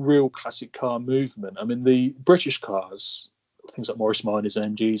real classic car movement. I mean, the British cars, things like Morris Minors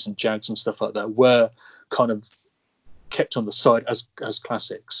and MGs and Jags and stuff like that, were kind of kept on the side as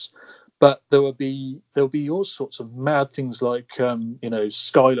classics. But there'll be all sorts of mad things like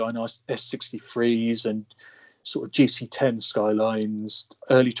Skyline S63s and sort of GC10 Skylines,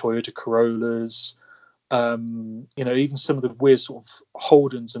 early Toyota Corollas, even some of the weird sort of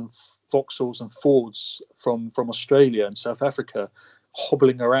Holdens and Vauxhalls and Fords from Australia and South Africa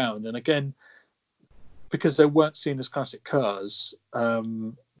hobbling around. And again, because they weren't seen as classic cars,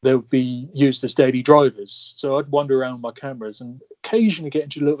 they would be used as daily drivers. So I'd wander around with my cameras and occasionally get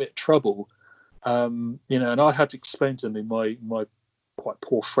into a little bit of trouble, and I had to explain to them my quite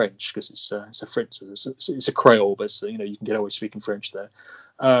poor French because it's a French, it's a Creole, but you know, you can get away speaking French there.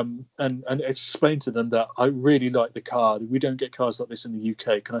 And explain to them that I really like the car. We don't get cars like this in the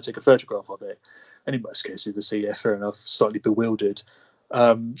UK. Can I take a photograph of it? And in most cases, they say, yeah, fair enough. Slightly bewildered.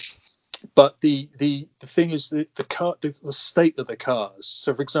 But the thing is the car, the state of the cars.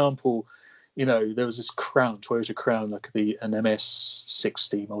 So, for example, you know, there was this Toyota Crown, like an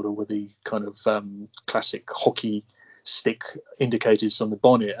MS60 model with the kind of classic hockey stick indicators on the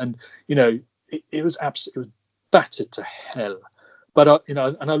bonnet, and you know, it was absolutely battered to hell. But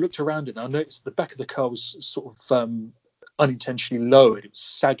I looked around it, and I noticed the back of the car was sort of unintentionally lowered. It was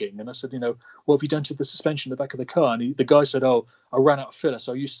sagging, and I said, you know, what have you done to the suspension at the back of the car? And the guy said, oh, I ran out of filler,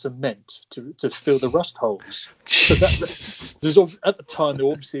 so I used cement to fill the rust holes. So at the time, there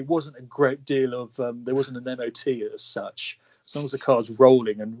obviously wasn't a great deal of there wasn't an MOT as such. As long as the car's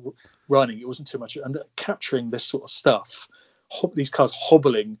rolling and running, it wasn't too much. And capturing this sort of stuff, these cars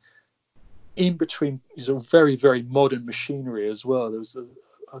hobbling in between sort of very, very modern machinery as well. There was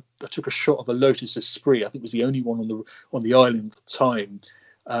I took a shot of a Lotus Esprit. I think it was the only one on the island at the time.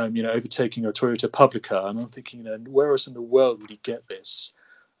 You know, overtaking a Toyota Publica, and I'm thinking, you know, where else in the world would he get this?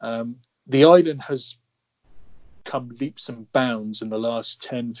 The island has come leaps and bounds in the last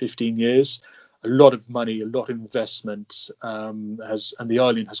 10, 15 years. A lot of money, a lot of investment and the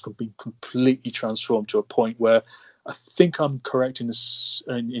island has been completely transformed to a point where I think I'm correct in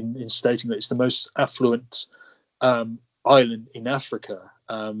stating that it's the most affluent island in Africa,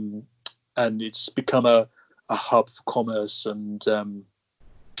 and it's become a hub for commerce and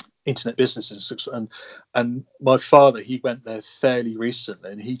internet businesses. And my father, he went there fairly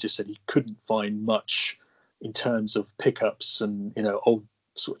recently, and he just said he couldn't find much in terms of pickups and, you know, old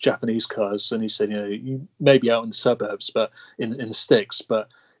sort of Japanese cars. And he said, you know, you may be out in the suburbs, but in the sticks, but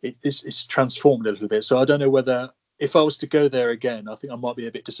it's transformed a little bit. So I don't know whether, if I was to go there again, I think I might be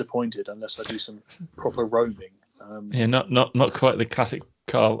a bit disappointed unless I do some proper roaming. Yeah, not quite the classic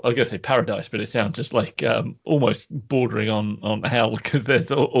car. I was going to say paradise, but it sounds just like almost bordering on hell, because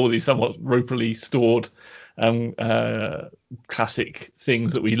there's all these somewhat ropily stored classic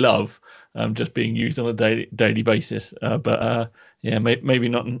things that we love just being used on a daily basis. But yeah, maybe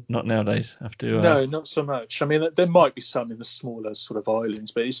not nowadays. Have to. No, not so much. I mean, there might be some in the smaller sort of islands,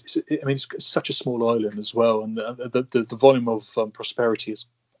 but it's such a small island as well, and the volume of prosperity is.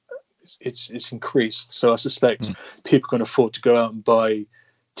 It's increased, so I suspect people can afford to go out and buy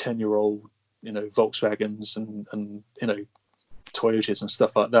 10-year-old, you know, Volkswagens and you know, Toyotas and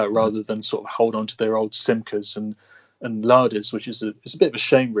stuff like that, rather than sort of hold on to their old Simcas and Ladas, which is a bit of a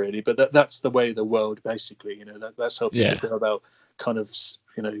shame, really. But that's the way of the world, basically. You know, that's how people go about kind of,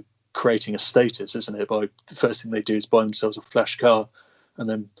 you know, creating a status, isn't it? By the first thing they do is buy themselves a flash car, and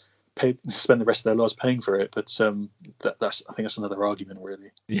then spend the rest of their lives paying for it. But that's I think that's another argument,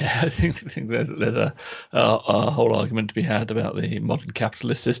 really. Yeah, I think there's a whole argument to be had about the modern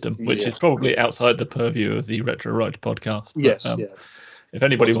capitalist system, which is probably outside the purview of the Retro Ride podcast. But, yes, if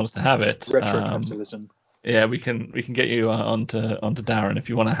anybody wants to have it, retro capitalism. Yeah, we can get you onto Darren if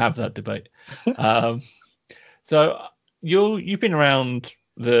you want to have that debate. So you've been around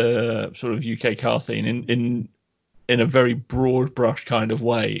the sort of UK car scene in a very broad brush kind of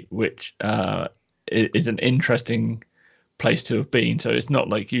way, which is an interesting place to have been. So it's not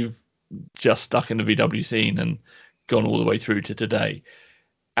like you've just stuck in the VW scene and gone all the way through to today.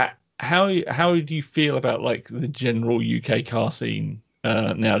 How do you feel about like the general UK car scene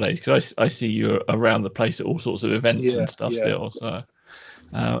nowadays? Because I see you around the place at all sorts of events and stuff still. So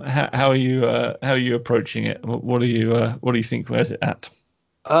how are you approaching it? What do you think? Where's it at?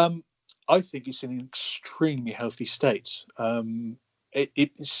 I think it's in an extremely healthy state.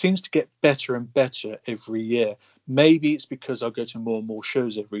 It seems to get better and better every year. Maybe it's because I go to more and more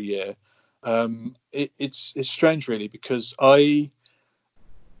shows every year. It's strange, really, because I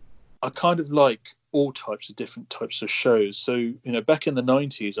kind of like all types of different types of shows. So, you know, back in the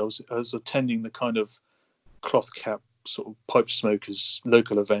 90s, I was attending the kind of cloth cap sort of pipe smokers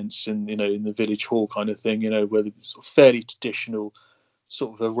local events in the village hall kind of thing, you know, where the sort of fairly traditional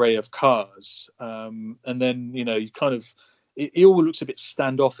sort of array of cars, and then, you know, you kind of it all looks a bit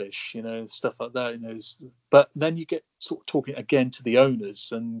standoffish, you know, stuff like that, you know. But then you get sort of talking again to the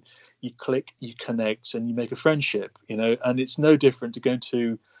owners, and you click, you connect, and you make a friendship, you know. And it's no different to going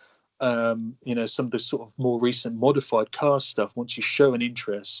to you know, some of the sort of more recent modified car stuff. Once you show an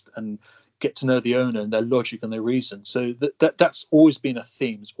interest and get to know the owner and their logic and their reason, so that's always been a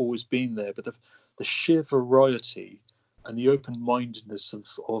theme. It's always been there, but the sheer variety and the open-mindedness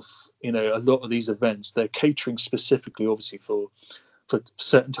of you know, a lot of these events, they're catering specifically, obviously, for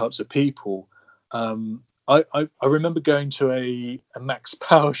certain types of people. I remember going to a Max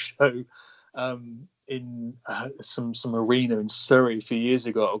Power show in some arena in Surrey a few years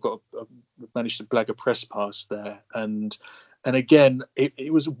ago. I managed to blag a press pass there, and again,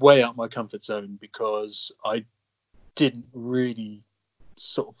 it was way out my comfort zone because I didn't really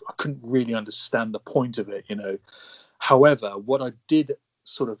I couldn't really understand the point of it, you know. However, what I did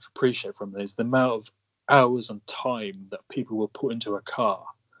sort of appreciate from it is the amount of hours and time that people will put into a car.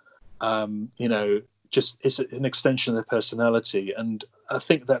 You know, just it's an extension of their personality, and I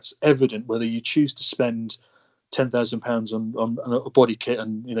think that's evident whether you choose to spend £10,000 on a body kit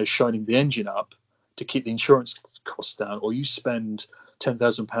and, you know, shining the engine up to keep the insurance costs down, or you spend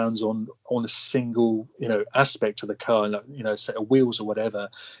 £10,000 on a single, you know, aspect of the car, like, you know, a set of wheels or whatever.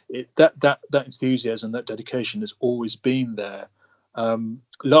 That enthusiasm, that dedication has always been there.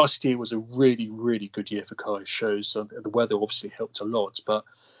 Last year was a really, really good year for car shows. So the weather obviously helped a lot, but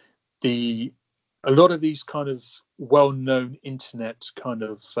a lot of these kind of well-known internet kind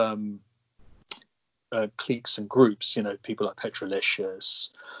of cliques and groups, you know, people like Petrolicious,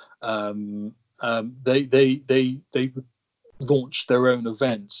 they launched their own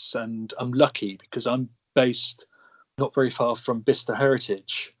events, and I'm lucky because I'm based not very far from Bicester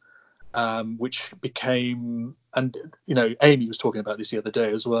Heritage, which became, and you know, Amy was talking about this the other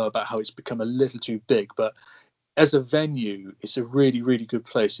day as well, about how it's become a little too big, but as a venue, it's a really, really good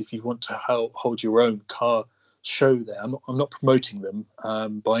place if you want to hold your own car show there. I'm not promoting them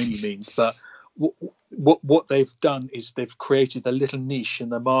by any means, but what they've done is they've created a little niche in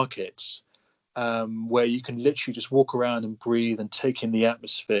the markets where you can literally just walk around and breathe and take in the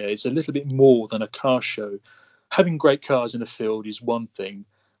atmosphere. It's a little bit more than a car show. Having great cars in a field is one thing.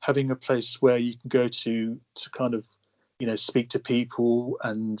 Having a place where you can go to kind of, you know, speak to people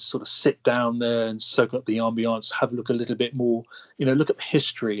and sort of sit down there and soak up the ambiance, have a look a little bit more, you know, look at the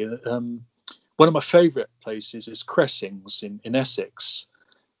history. One of my favourite places is Cressings in Essex,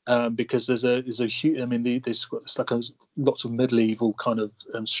 because there's a huge, I mean, there's like lots of medieval kind of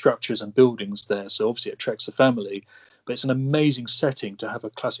structures and buildings there, so obviously it attracts the family, but it's an amazing setting to have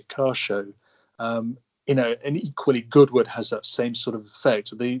a classic car show. You know, and equally Goodwood has that same sort of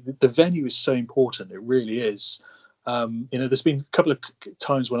effect. The venue is so important, it really is. You know, there's been a couple of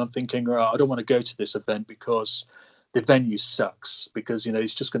times when I'm thinking, oh, I don't want to go to this event because the venue sucks, because, you know,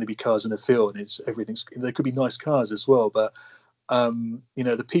 it's just going to be cars in a field, and there could be nice cars as well, but you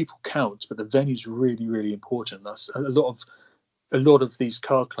know, the people count, but the venue's really, really important. That's a lot of these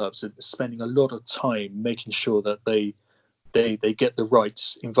car clubs are spending a lot of time making sure that they get the right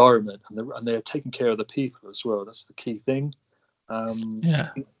environment, and they're taking care of the people as well. That's the key thing. Yeah.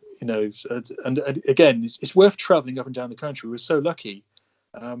 You know, and again, it's worth travelling up and down the country. We're so lucky.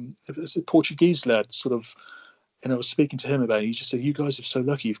 It's a Portuguese lad, sort of, and I was speaking to him about it. He just said, "You guys are so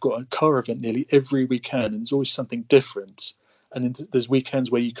lucky. You've got a car event nearly every weekend, and there's always something different. And there's weekends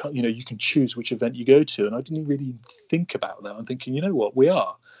where you can choose which event you go to." And I didn't really think about that. I'm thinking, you know what, we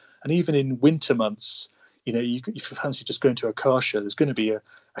are. And even in winter months, you know, if you fancy just going to a car show, there's going to be a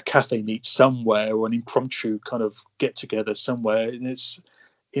cafe meet somewhere, or an impromptu kind of get together somewhere, and it's,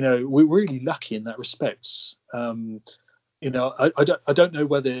 you know, we're really lucky in that respect. You know, I don't know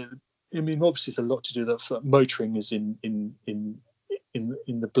whether, I mean, obviously it's a lot to do that. Motoring is in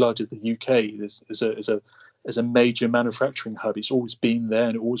the blood of the UK. As a major manufacturing hub, it's always been there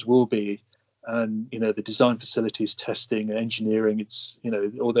and it always will be. And, you know, the design facilities, testing, engineering, it's, you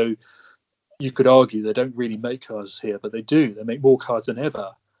know, although you could argue they don't really make cars here, but they do. They make more cars than ever.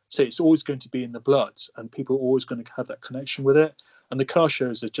 So it's always going to be in the blood, and people are always going to have that connection with it. And the car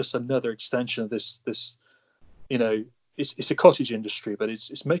shows are just another extension of this, you know, it's a cottage industry, but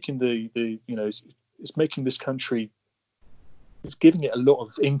it's making the you know, it's making this country, it's giving it a lot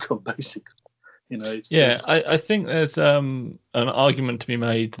of income, basically. You know, I think there's an argument to be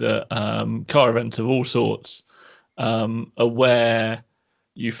made that car events of all sorts are where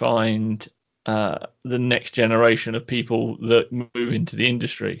you find the next generation of people that move into the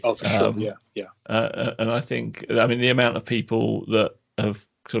industry. Oh, for sure, yeah. And I think, I mean, the amount of people that have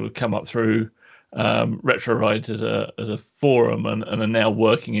sort of come up through Retro Rides as a forum and are now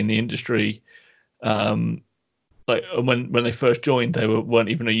working in the industry. Like when they first joined, they weren't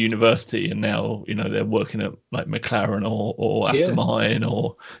even a university, and now, you know, they're working at like McLaren or Aston Martin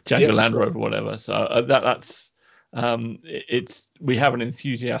or Jaguar Land Rover, whatever. So that's we have an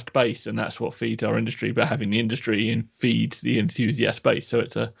enthusiast base, and that's what feeds our industry. But having the industry feeds the enthusiast base, so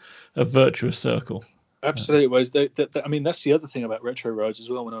it's a virtuous circle. Absolutely. Whereas I mean, that's the other thing about Retro Rides as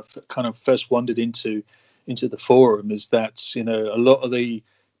well. When I kind of first wandered into the forum, is that, you know, a lot of the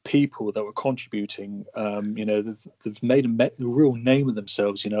people that were contributing, you know, they've made a real name of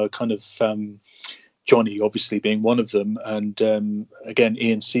themselves. You know, kind of Johnny obviously being one of them, and again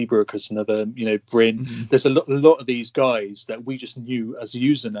Ian Seabrook as another, Bryn. Mm-hmm. There's a lot of these guys that we just knew as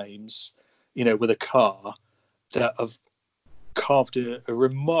usernames, with a car, that have carved a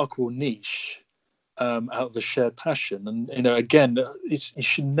remarkable niche out of a shared passion. And again, you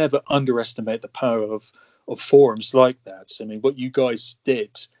should never underestimate the power of forums like that. I mean, what you guys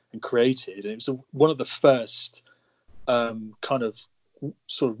did and created, and it was one of the first kind of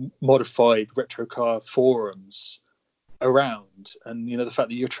sort of modified retro car forums around, and the fact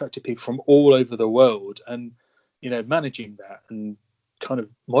that you attracted people from all over the world, and managing that and kind of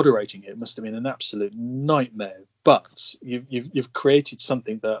moderating it must have been an absolute nightmare. But you've created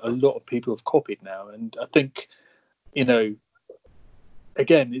something that a lot of people have copied now, and I think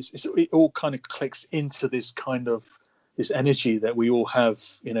again it all kind of clicks into this kind of this energy that we all have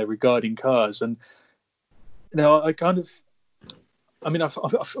regarding cars. And I'm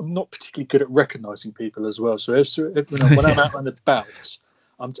not particularly good at recognizing people as well. So when I'm out and about,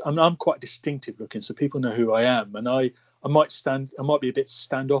 I'm quite distinctive looking, so people know who I am. And I might be a bit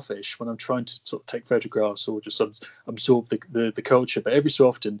standoffish when I'm trying to sort of take photographs or just absorb the culture. But every so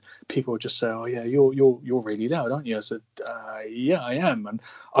often, people will just say, "Oh yeah, you're really loud, aren't you?" I said, "Yeah, I am," and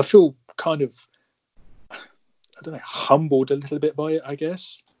I feel kind of, I don't know, humbled a little bit by it, I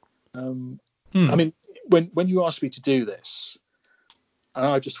guess. I mean, when you asked me to do this, and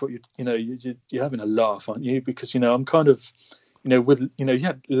I just thought you're having a laugh, aren't you? Because I'm kind of, with you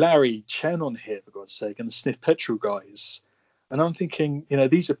had Larry Chen on here, for God's sake, and the Sniff Petrol guys, and I'm thinking,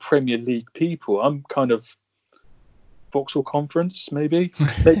 these are Premier League people. I'm kind of Vauxhall Conference, maybe.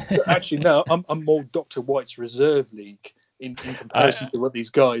 Actually, no, I'm more Dr. White's Reserve League in comparison to what these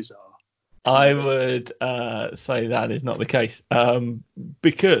guys are. I would say that is not the case,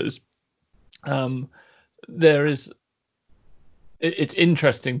 because there is. It's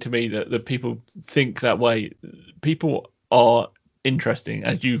interesting to me that people think that way. People are interesting,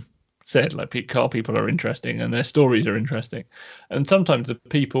 as you've said, like car people are interesting and their stories are interesting. And sometimes the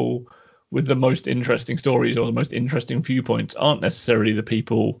people with the most interesting stories or the most interesting viewpoints aren't necessarily the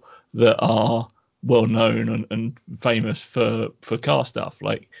people that are well known and famous for car stuff.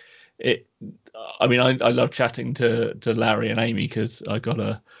 Like it, I mean, I love chatting to Larry and Amy because I got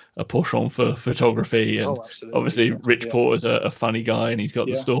a penchant for photography, and obviously Rich Porter's a funny guy and he's got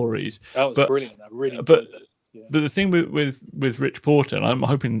the stories. That was brilliant. I really enjoyed that. Yeah. But the thing with Rich Porter, and I'm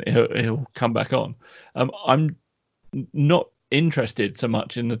hoping he'll come back on, I'm not interested so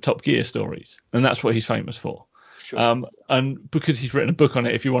much in the Top Gear stories, and that's what he's famous for. Sure. And because he's written a book on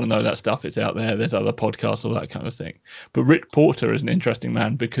it, if you want to know that stuff, it's out there. There's other podcasts, all that kind of thing. But Rich Porter is an interesting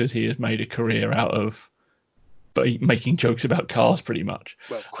man because he has made a career out of making jokes about cars, pretty much.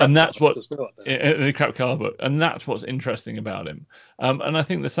 Well, and that's what in a crap car book, and that's what's interesting about him. And I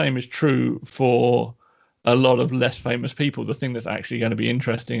think the same is true for a lot of less famous people. The thing that's actually going to be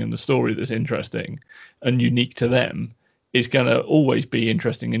interesting and the story that's interesting and unique to them is going to always be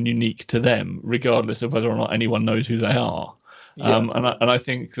interesting and unique to them, regardless of whether or not anyone knows who they are. Yeah. And I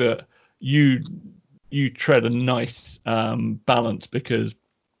think that you tread a nice balance, because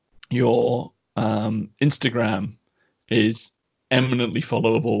your Instagram is eminently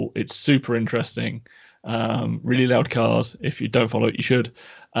followable. It's super interesting. Really loud cars. If you don't follow it, you should.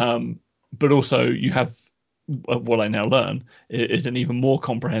 But also you have, what I now learn, is an even more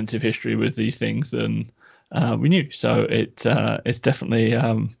comprehensive history with these things than we knew. So it's definitely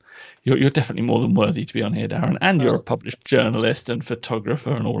you're definitely more than worthy to be on here, Darren. And you're a published journalist and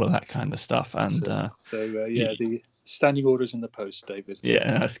photographer and all of that kind of stuff. And the standing orders in the post, David.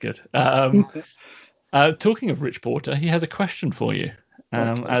 Yeah, that's good. Talking of Rich Porter, he has a question for you.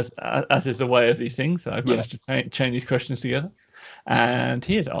 As is the way of these things. I've managed to chain these questions together. And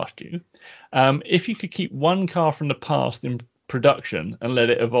he has asked you, if you could keep one car from the past in production and let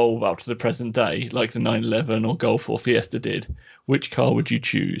it evolve up to the present day, like the 911 or Golf or Fiesta did, which car would you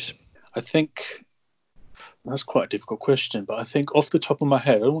choose? I think that's quite a difficult question, but I think off the top of my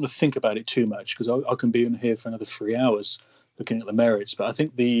head, I don't want to think about it too much because I can be in here for another 3 hours looking at the merits. But I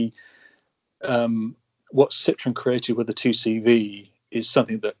think the what Citroen created with the 2CV is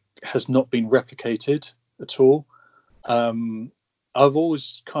something that has not been replicated at all. I've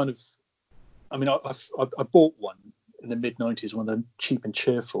always kind of, I mean, I bought one in the mid-90s, one of them cheap and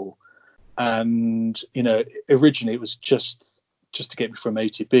cheerful, and originally it was just to get me from A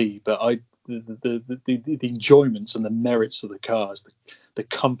to B, but the enjoyments and the merits of the cars, the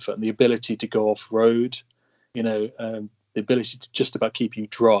comfort and the ability to go off road, the ability to just about keep you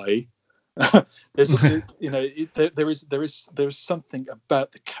dry. There is something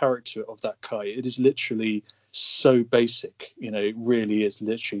about the character of that car. It is literally so basic, it really is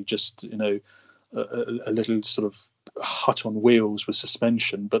literally just a little sort of hut on wheels with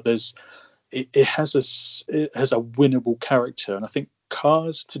suspension, but it has a winnable character, and I think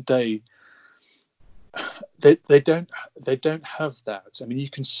cars today they don't have that. I mean, you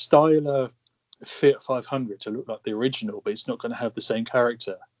can style a Fiat 500 to look like the original, but it's not going to have the same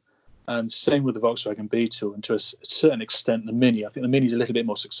character. And same with the Volkswagen Beetle, and to a certain extent the Mini. I think the Mini is a little bit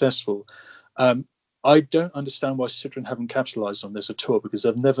more successful. I don't understand why Citroën haven't capitalized on this at all, because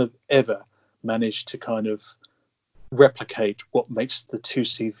they've never ever managed to kind of replicate what makes the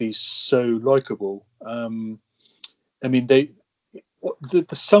 2CV so likable. I mean, the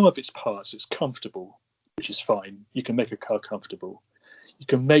sum of its parts is comfortable, which is fine. You can make a car comfortable. You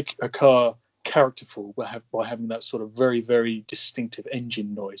can make a car characterful by having that sort of very, very distinctive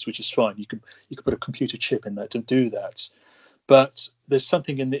engine noise, which is fine. You can put a computer chip in there to do that. But there's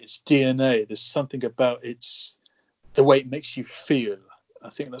something in its DNA. There's something about the way it makes you feel. I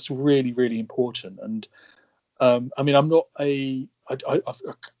think that's really, really important. And I mean, I'm not in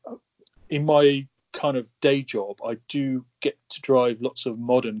my kind of day job, I do get to drive lots of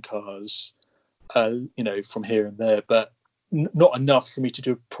modern cars, from here and there, but not enough for me to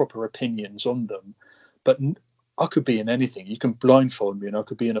do proper opinions on them. But I could be in anything. You can blindfold me and I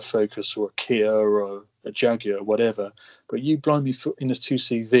could be in a Focus or a Kia or a Jaguar or whatever, but you blind me in a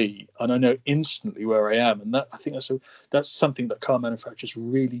 2CV and I know instantly where I am. And that, I think that's something that car manufacturers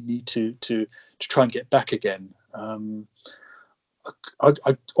really need to try and get back again. I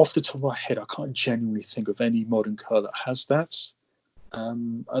off the top of my head, I can't genuinely think of any modern car that has that.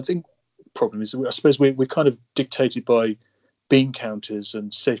 I think the problem is, I suppose we're kind of dictated by bean counters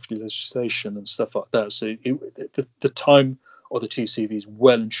and safety legislation and stuff like that. So the time of the 2CV is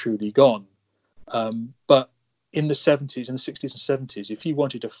well and truly gone. But in the 70s, in the 60s and 70s, if you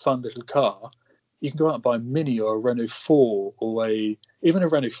wanted a fun little car, you can go out and buy a Mini or a Renault 4 or even a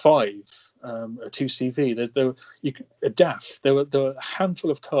Renault 5, a 2CV. A DAF. There were a handful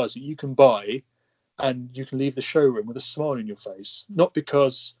of cars that you can buy and you can leave the showroom with a smile on your face. Not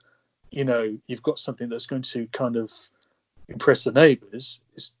because, you've got something that's going to kind of impress the neighbours,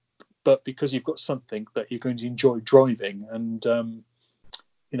 but because you've got something that you're going to enjoy driving. And,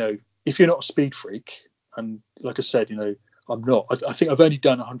 if you're not a speed freak, and like I said, I'm not. I think I've only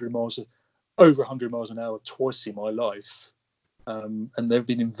done over 100 miles an hour twice in my life, and they've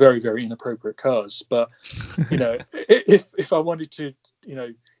been in very, very inappropriate cars. But if I wanted to,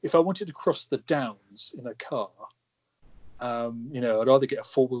 if I wanted to cross the Downs in a car, I'd either get a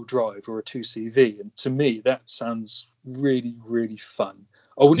 4-wheel drive or a 2CV, and to me that sounds really, really fun.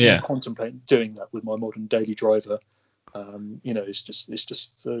 I wouldn't even contemplate doing that with my modern daily driver. It's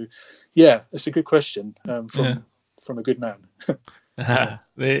just so. Yeah, it's a good question from a good man.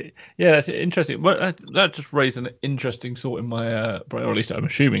 That's interesting. Well, that just raised an interesting thought in my brain, or at least I'm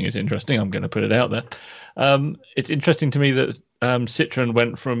assuming it's interesting. I'm going to put it out there. It's interesting to me that Citroën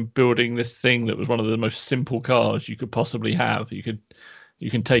went from building this thing that was one of the most simple cars you could possibly have. You can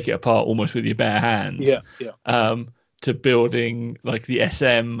take it apart almost with your bare hands. To building like the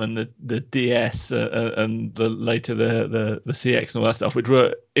SM and the DS and the later the CX and all that stuff, which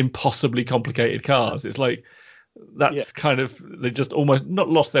were impossibly complicated cars. It's like that's kind of, they just almost not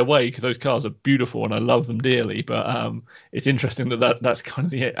lost their way, because those cars are beautiful and I love them dearly. But it's interesting that's kind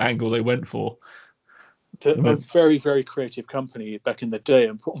of the angle they went for. A very, very creative company back in the day.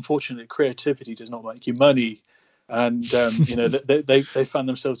 And unfortunately, creativity does not make you money. And they found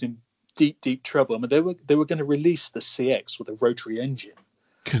themselves in deep trouble. I mean, they were going to release the CX with a rotary engine.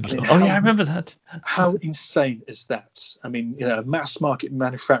 I remember that. How insane is that? I mean, a mass market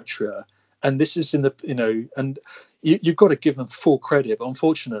manufacturer, and this is in the and you've got to give them full credit. But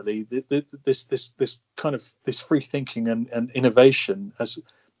unfortunately, this kind of this free thinking and innovation has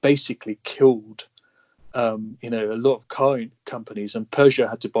basically killed a lot of car companies, and Peugeot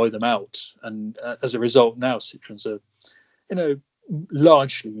had to buy them out. And as a result, now Citroëns are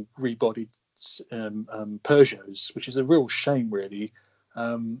largely rebodied Peugeots, which is a real shame, really.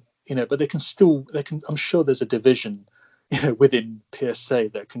 But they can. I'm sure there's a division, within PSA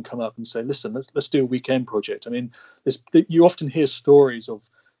that can come up and say, "Listen, let's do a weekend project." I mean, you often hear stories of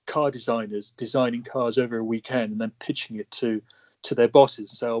car designers designing cars over a weekend and then pitching it to their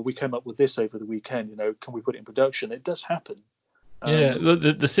bosses and say, "Oh, we came up with this over the weekend. Can we put it in production?" It does happen.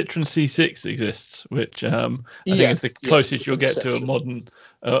 The Citroën C6 exists, which I think is the closest you'll get to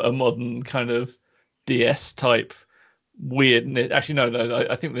a modern kind of DS type weird. Actually, no.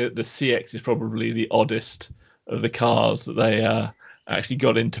 I think the CX is probably the oddest of the cars that they actually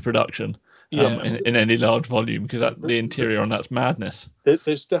got into production in any large volume, because the interior on that's madness.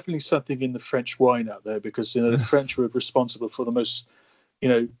 There's definitely something in the French wine out there, because the French were responsible for the most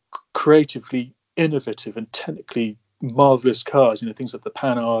creatively innovative and technically marvelous cars. Things like the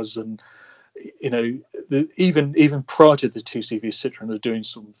Panhars, and even prior to the 2CV Citroen, are doing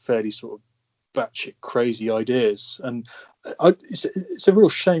some fairly sort of batshit crazy ideas, and it's a real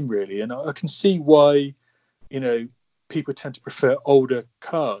shame, really. And I can see why people tend to prefer older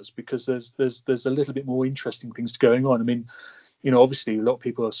cars, because there's a little bit more interesting things going on. I mean, obviously a lot of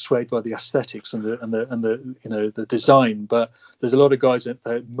people are swayed by the aesthetics and the design, but there's a lot of guys that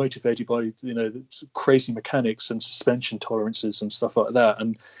are motivated by the crazy mechanics and suspension tolerances and stuff like that.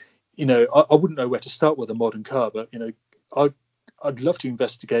 And I wouldn't know where to start with a modern car, but I'd love to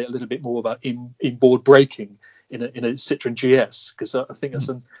investigate a little bit more about inboard braking in a Citroen GS, because I think that's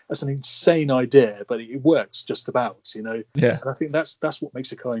an insane idea, but it works just about. Yeah. And I think that's what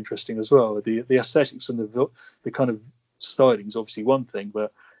makes a car interesting as well. The aesthetics and the kind of styling is obviously one thing,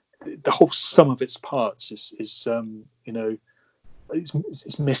 but the whole sum of its parts is it's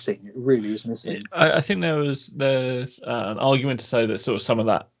missing. It really is missing. I think there's an argument to say that sort of some of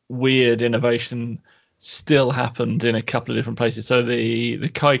that weird innovation still happened in a couple of different places. So the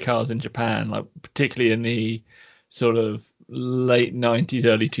Kai cars in Japan, like particularly in the sort of late 90s,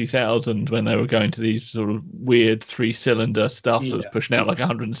 early 2000s, when they were going to these sort of weird 3-cylinder stuff that was pushing out like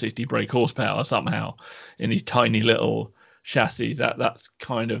 160 brake horsepower somehow in these tiny little chassis. That's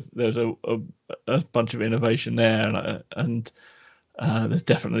kind of, there's a bunch of innovation there, and there's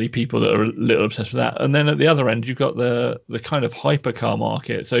definitely people that are a little obsessed with that. And then at the other end, you've got the kind of hypercar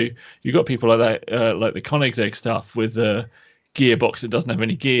market. So you've got people like that, like the Koenigsegg stuff with the gearbox that doesn't have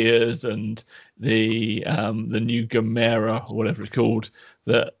any gears, and the new Gamera, or whatever it's called,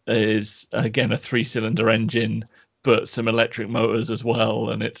 that is again a 3-cylinder engine but some electric motors as well,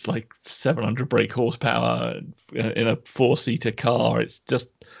 and it's like 700 brake horsepower in a 4-seater car. It's just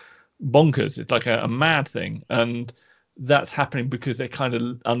bonkers. It's like a mad thing, and that's happening because they're kind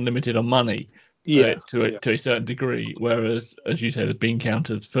of unlimited on money, to a certain degree. Whereas, as you said, as bean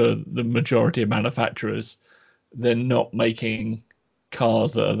counters, for the majority of manufacturers, they're not making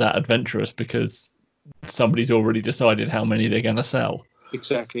cars that are that adventurous because somebody's already decided how many they're going to sell.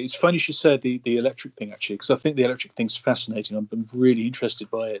 Exactly. It's funny you should say the electric thing, actually, because I think the electric thing's fascinating. I'm really interested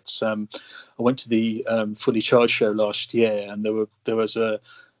by it. I went to the Fully Charged show last year, and there was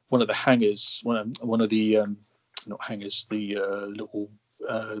one of the hangars, one of the not hangars, the little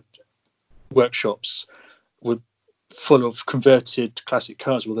workshops were full of converted classic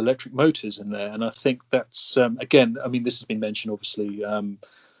cars with electric motors in there. And I think that's again, I mean, this has been mentioned obviously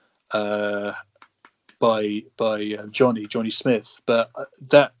by Johnny Smith, but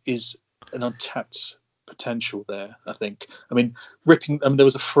that is an untapped potential there, I think. I mean, there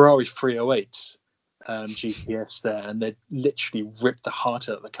was a Ferrari 308 GPS there, and they literally ripped the heart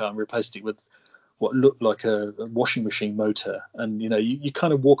out of the car and replaced it with what looked like a washing machine motor. And you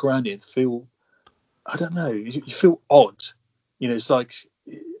kind of walk around it and feel, I don't know, you feel odd. It's like,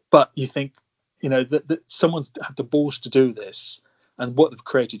 but you think, that someone's had the balls to do this, and what they've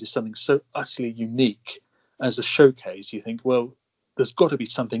created is something so utterly unique as a showcase. You think, well, there's got to be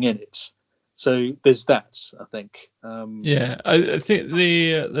something in it. So there's that, I think. I think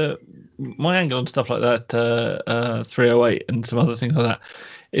the my angle on stuff like that, 308 and some other things like that,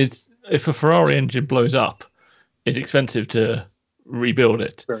 is if a Ferrari engine blows up, it's expensive to rebuild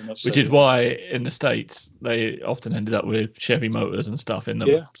it, which is why in the States they often ended up with Chevy motors and stuff in them.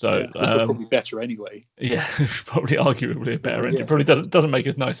 Which are probably better anyway. Probably arguably a better engine. Probably doesn't make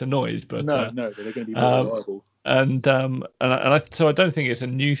as nice a noise, but but they're going to be more reliable. And so I don't think it's a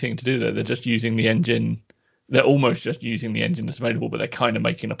new thing to do there. They're just using the engine. They're almost just using the engine that's available, but they're kind of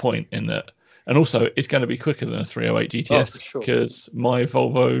making a point in that. And also, it's going to be quicker than a 308 GTS, because my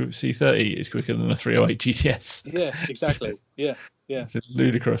Volvo C30 is quicker than a 308 GTS. Yeah, exactly. Yeah. It's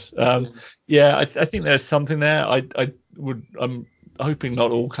ludicrous. I think there's something there. I'm hoping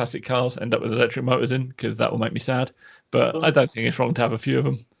not all classic cars end up with electric motors in, because that will make me sad. But I don't think it's wrong to have a few of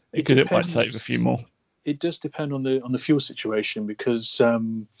them, because it might save a few more. It does depend on the fuel situation, because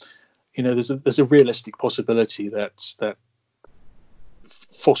there's a realistic possibility that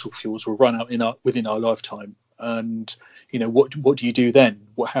fossil fuels will run out within our lifetime, and what do you do then?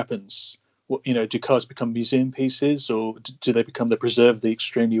 What happens? Do cars become museum pieces, or do they become the preserve of the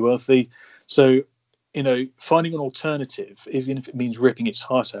extremely wealthy? So finding an alternative, even if it means ripping its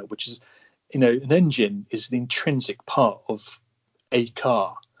heart out, which is an engine is the intrinsic part of a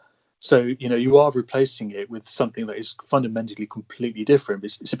car. So you are replacing it with something that is fundamentally completely different.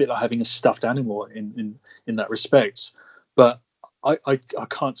 It's a bit like having a stuffed animal in that respect. But I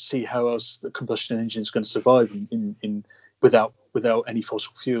can't see how else the combustion engine is going to survive in without any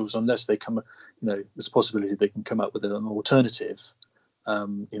fossil fuels, unless they come. There's a possibility they can come up with an alternative.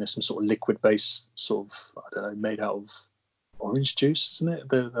 some sort of liquid-based sort of, I don't know, made out of orange juice, isn't it?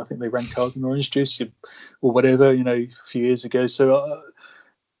 I think they ran cars in orange juice or whatever, a few years ago. So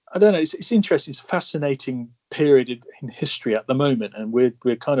I don't know. It's interesting. It's a fascinating period in history at the moment, and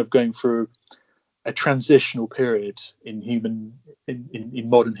we're kind of going through a transitional period in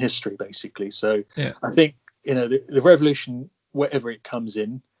modern history, basically. So yeah. I think the revolution, wherever it comes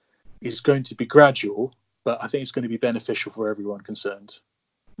in, is going to be gradual, but I think it's going to be beneficial for everyone concerned.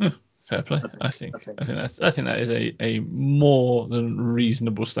 Fair play. I think that is a more than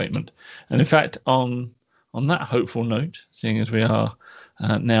reasonable statement. And in fact, on that hopeful note, seeing as we are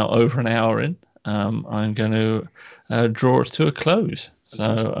now over an hour in, I'm going to draw us to a close.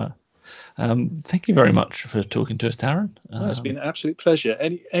 So thank you very much for talking to us, Darren. It's been an absolute pleasure.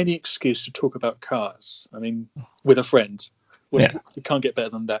 Any excuse to talk about cars, I mean, with a friend, you can't get better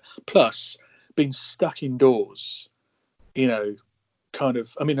than that. Plus, being stuck indoors, kind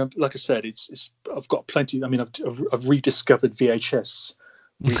of, I mean, like I said, it's I've got plenty. I mean, I've rediscovered VHS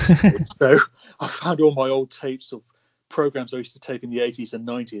recently, so I found all my old tapes of programs I used to tape in the 80s and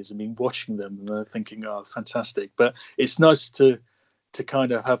 90s and been watching them and thinking, oh, fantastic. But it's nice to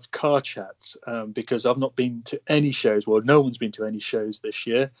kind of have car chat because I've not been to any shows. Well, no one's been to any shows this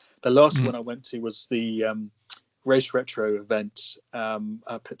year. The last one I went to was the Race Retro event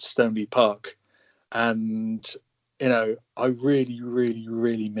up at Stoneleigh Park, and I really, really,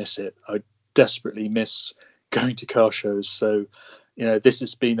 really miss it. I desperately miss going to car shows. So, this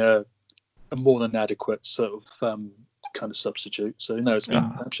has been a more than adequate sort of kind of substitute. So, it's been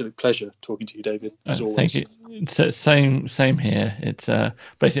an absolute pleasure talking to you, David, as always. Thank you. It's same here. It's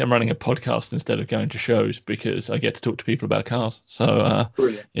basically I'm running a podcast instead of going to shows because I get to talk to people about cars. So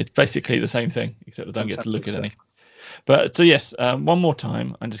it's basically the same thing, except I don't get to look at any. But so yes, one more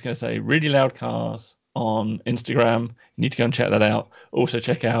time, I'm just going to say Really Loud Cars on Instagram. You need to go and check that out. Also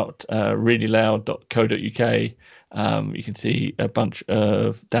check out reallyloud.co.uk. You can see a bunch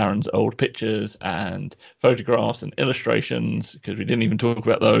of Darren's old pictures and photographs and illustrations, because we didn't even talk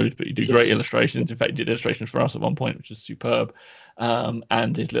about those, but you do great illustrations. In fact, you did illustrations for us at one point, which is superb.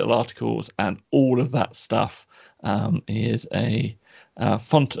 And his little articles and all of that stuff. He is a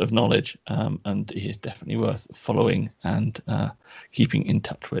font of knowledge, and he is definitely worth following and keeping in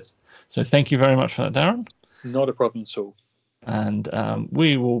touch with. So thank you very much for that, Darren. Not a problem at all. And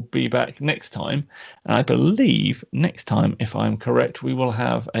we will be back next time. And I believe next time, if I'm correct, we will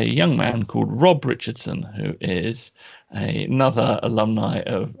have a young man called Rob Richardson, who is another alumni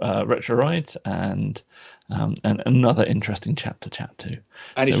of Retro Rides and another interesting chap to chat to.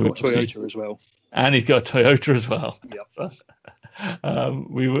 And he's got a Toyota as well. And he's got a Toyota as well. Yep. So,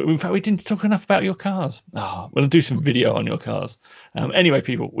 in fact, we didn't talk enough about your cars. We'll do some video on your cars. Anyway,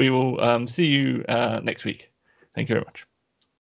 people, we will see you next week. Thank you very much.